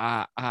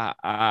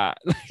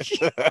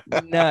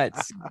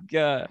nuts,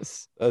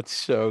 Gus. That's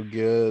so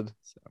good.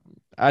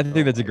 I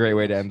think that's a great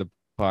way to end the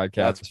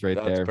podcast right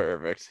there. That's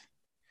perfect.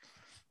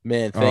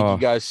 Man, thank you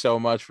guys so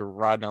much for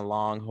riding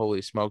along.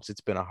 Holy smokes,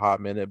 it's been a hot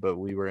minute, but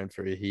we were in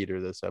for a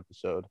heater this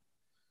episode.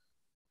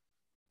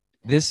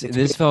 This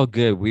felt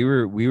good. We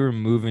were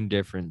moving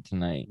different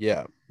tonight.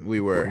 Yeah, we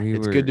were.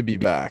 It's good to be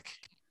back.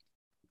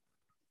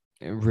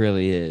 It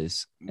really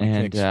is. We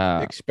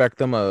can expect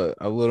them a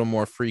little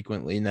more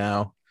frequently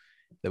now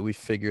that we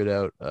figured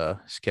out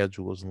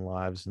schedules and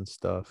lives and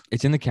stuff.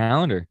 It's in the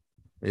calendar.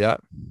 Yeah,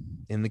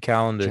 in the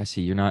calendar.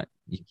 Jesse, you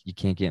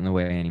can't get in the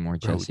way anymore,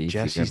 Jesse.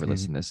 Bro, if you ever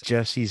listen to this.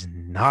 Jesse's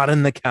not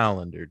in the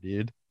calendar,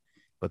 dude.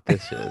 But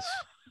this is.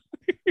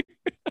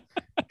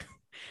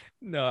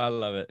 No, I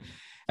love it.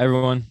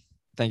 Everyone,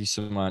 thank you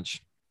so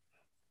much.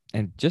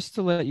 And just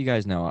to let you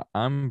guys know,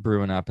 I'm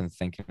brewing up and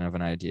thinking of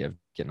an idea of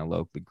getting a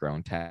locally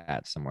grown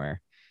tat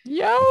somewhere.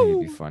 Yo, I think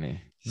it'd be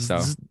funny. So,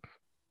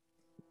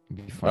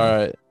 it'd be funny. All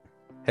right.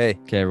 Hey.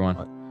 Okay,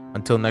 everyone.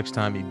 Until next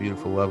time, you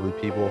beautiful, lovely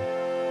people.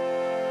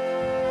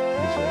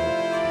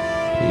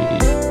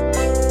 Peace.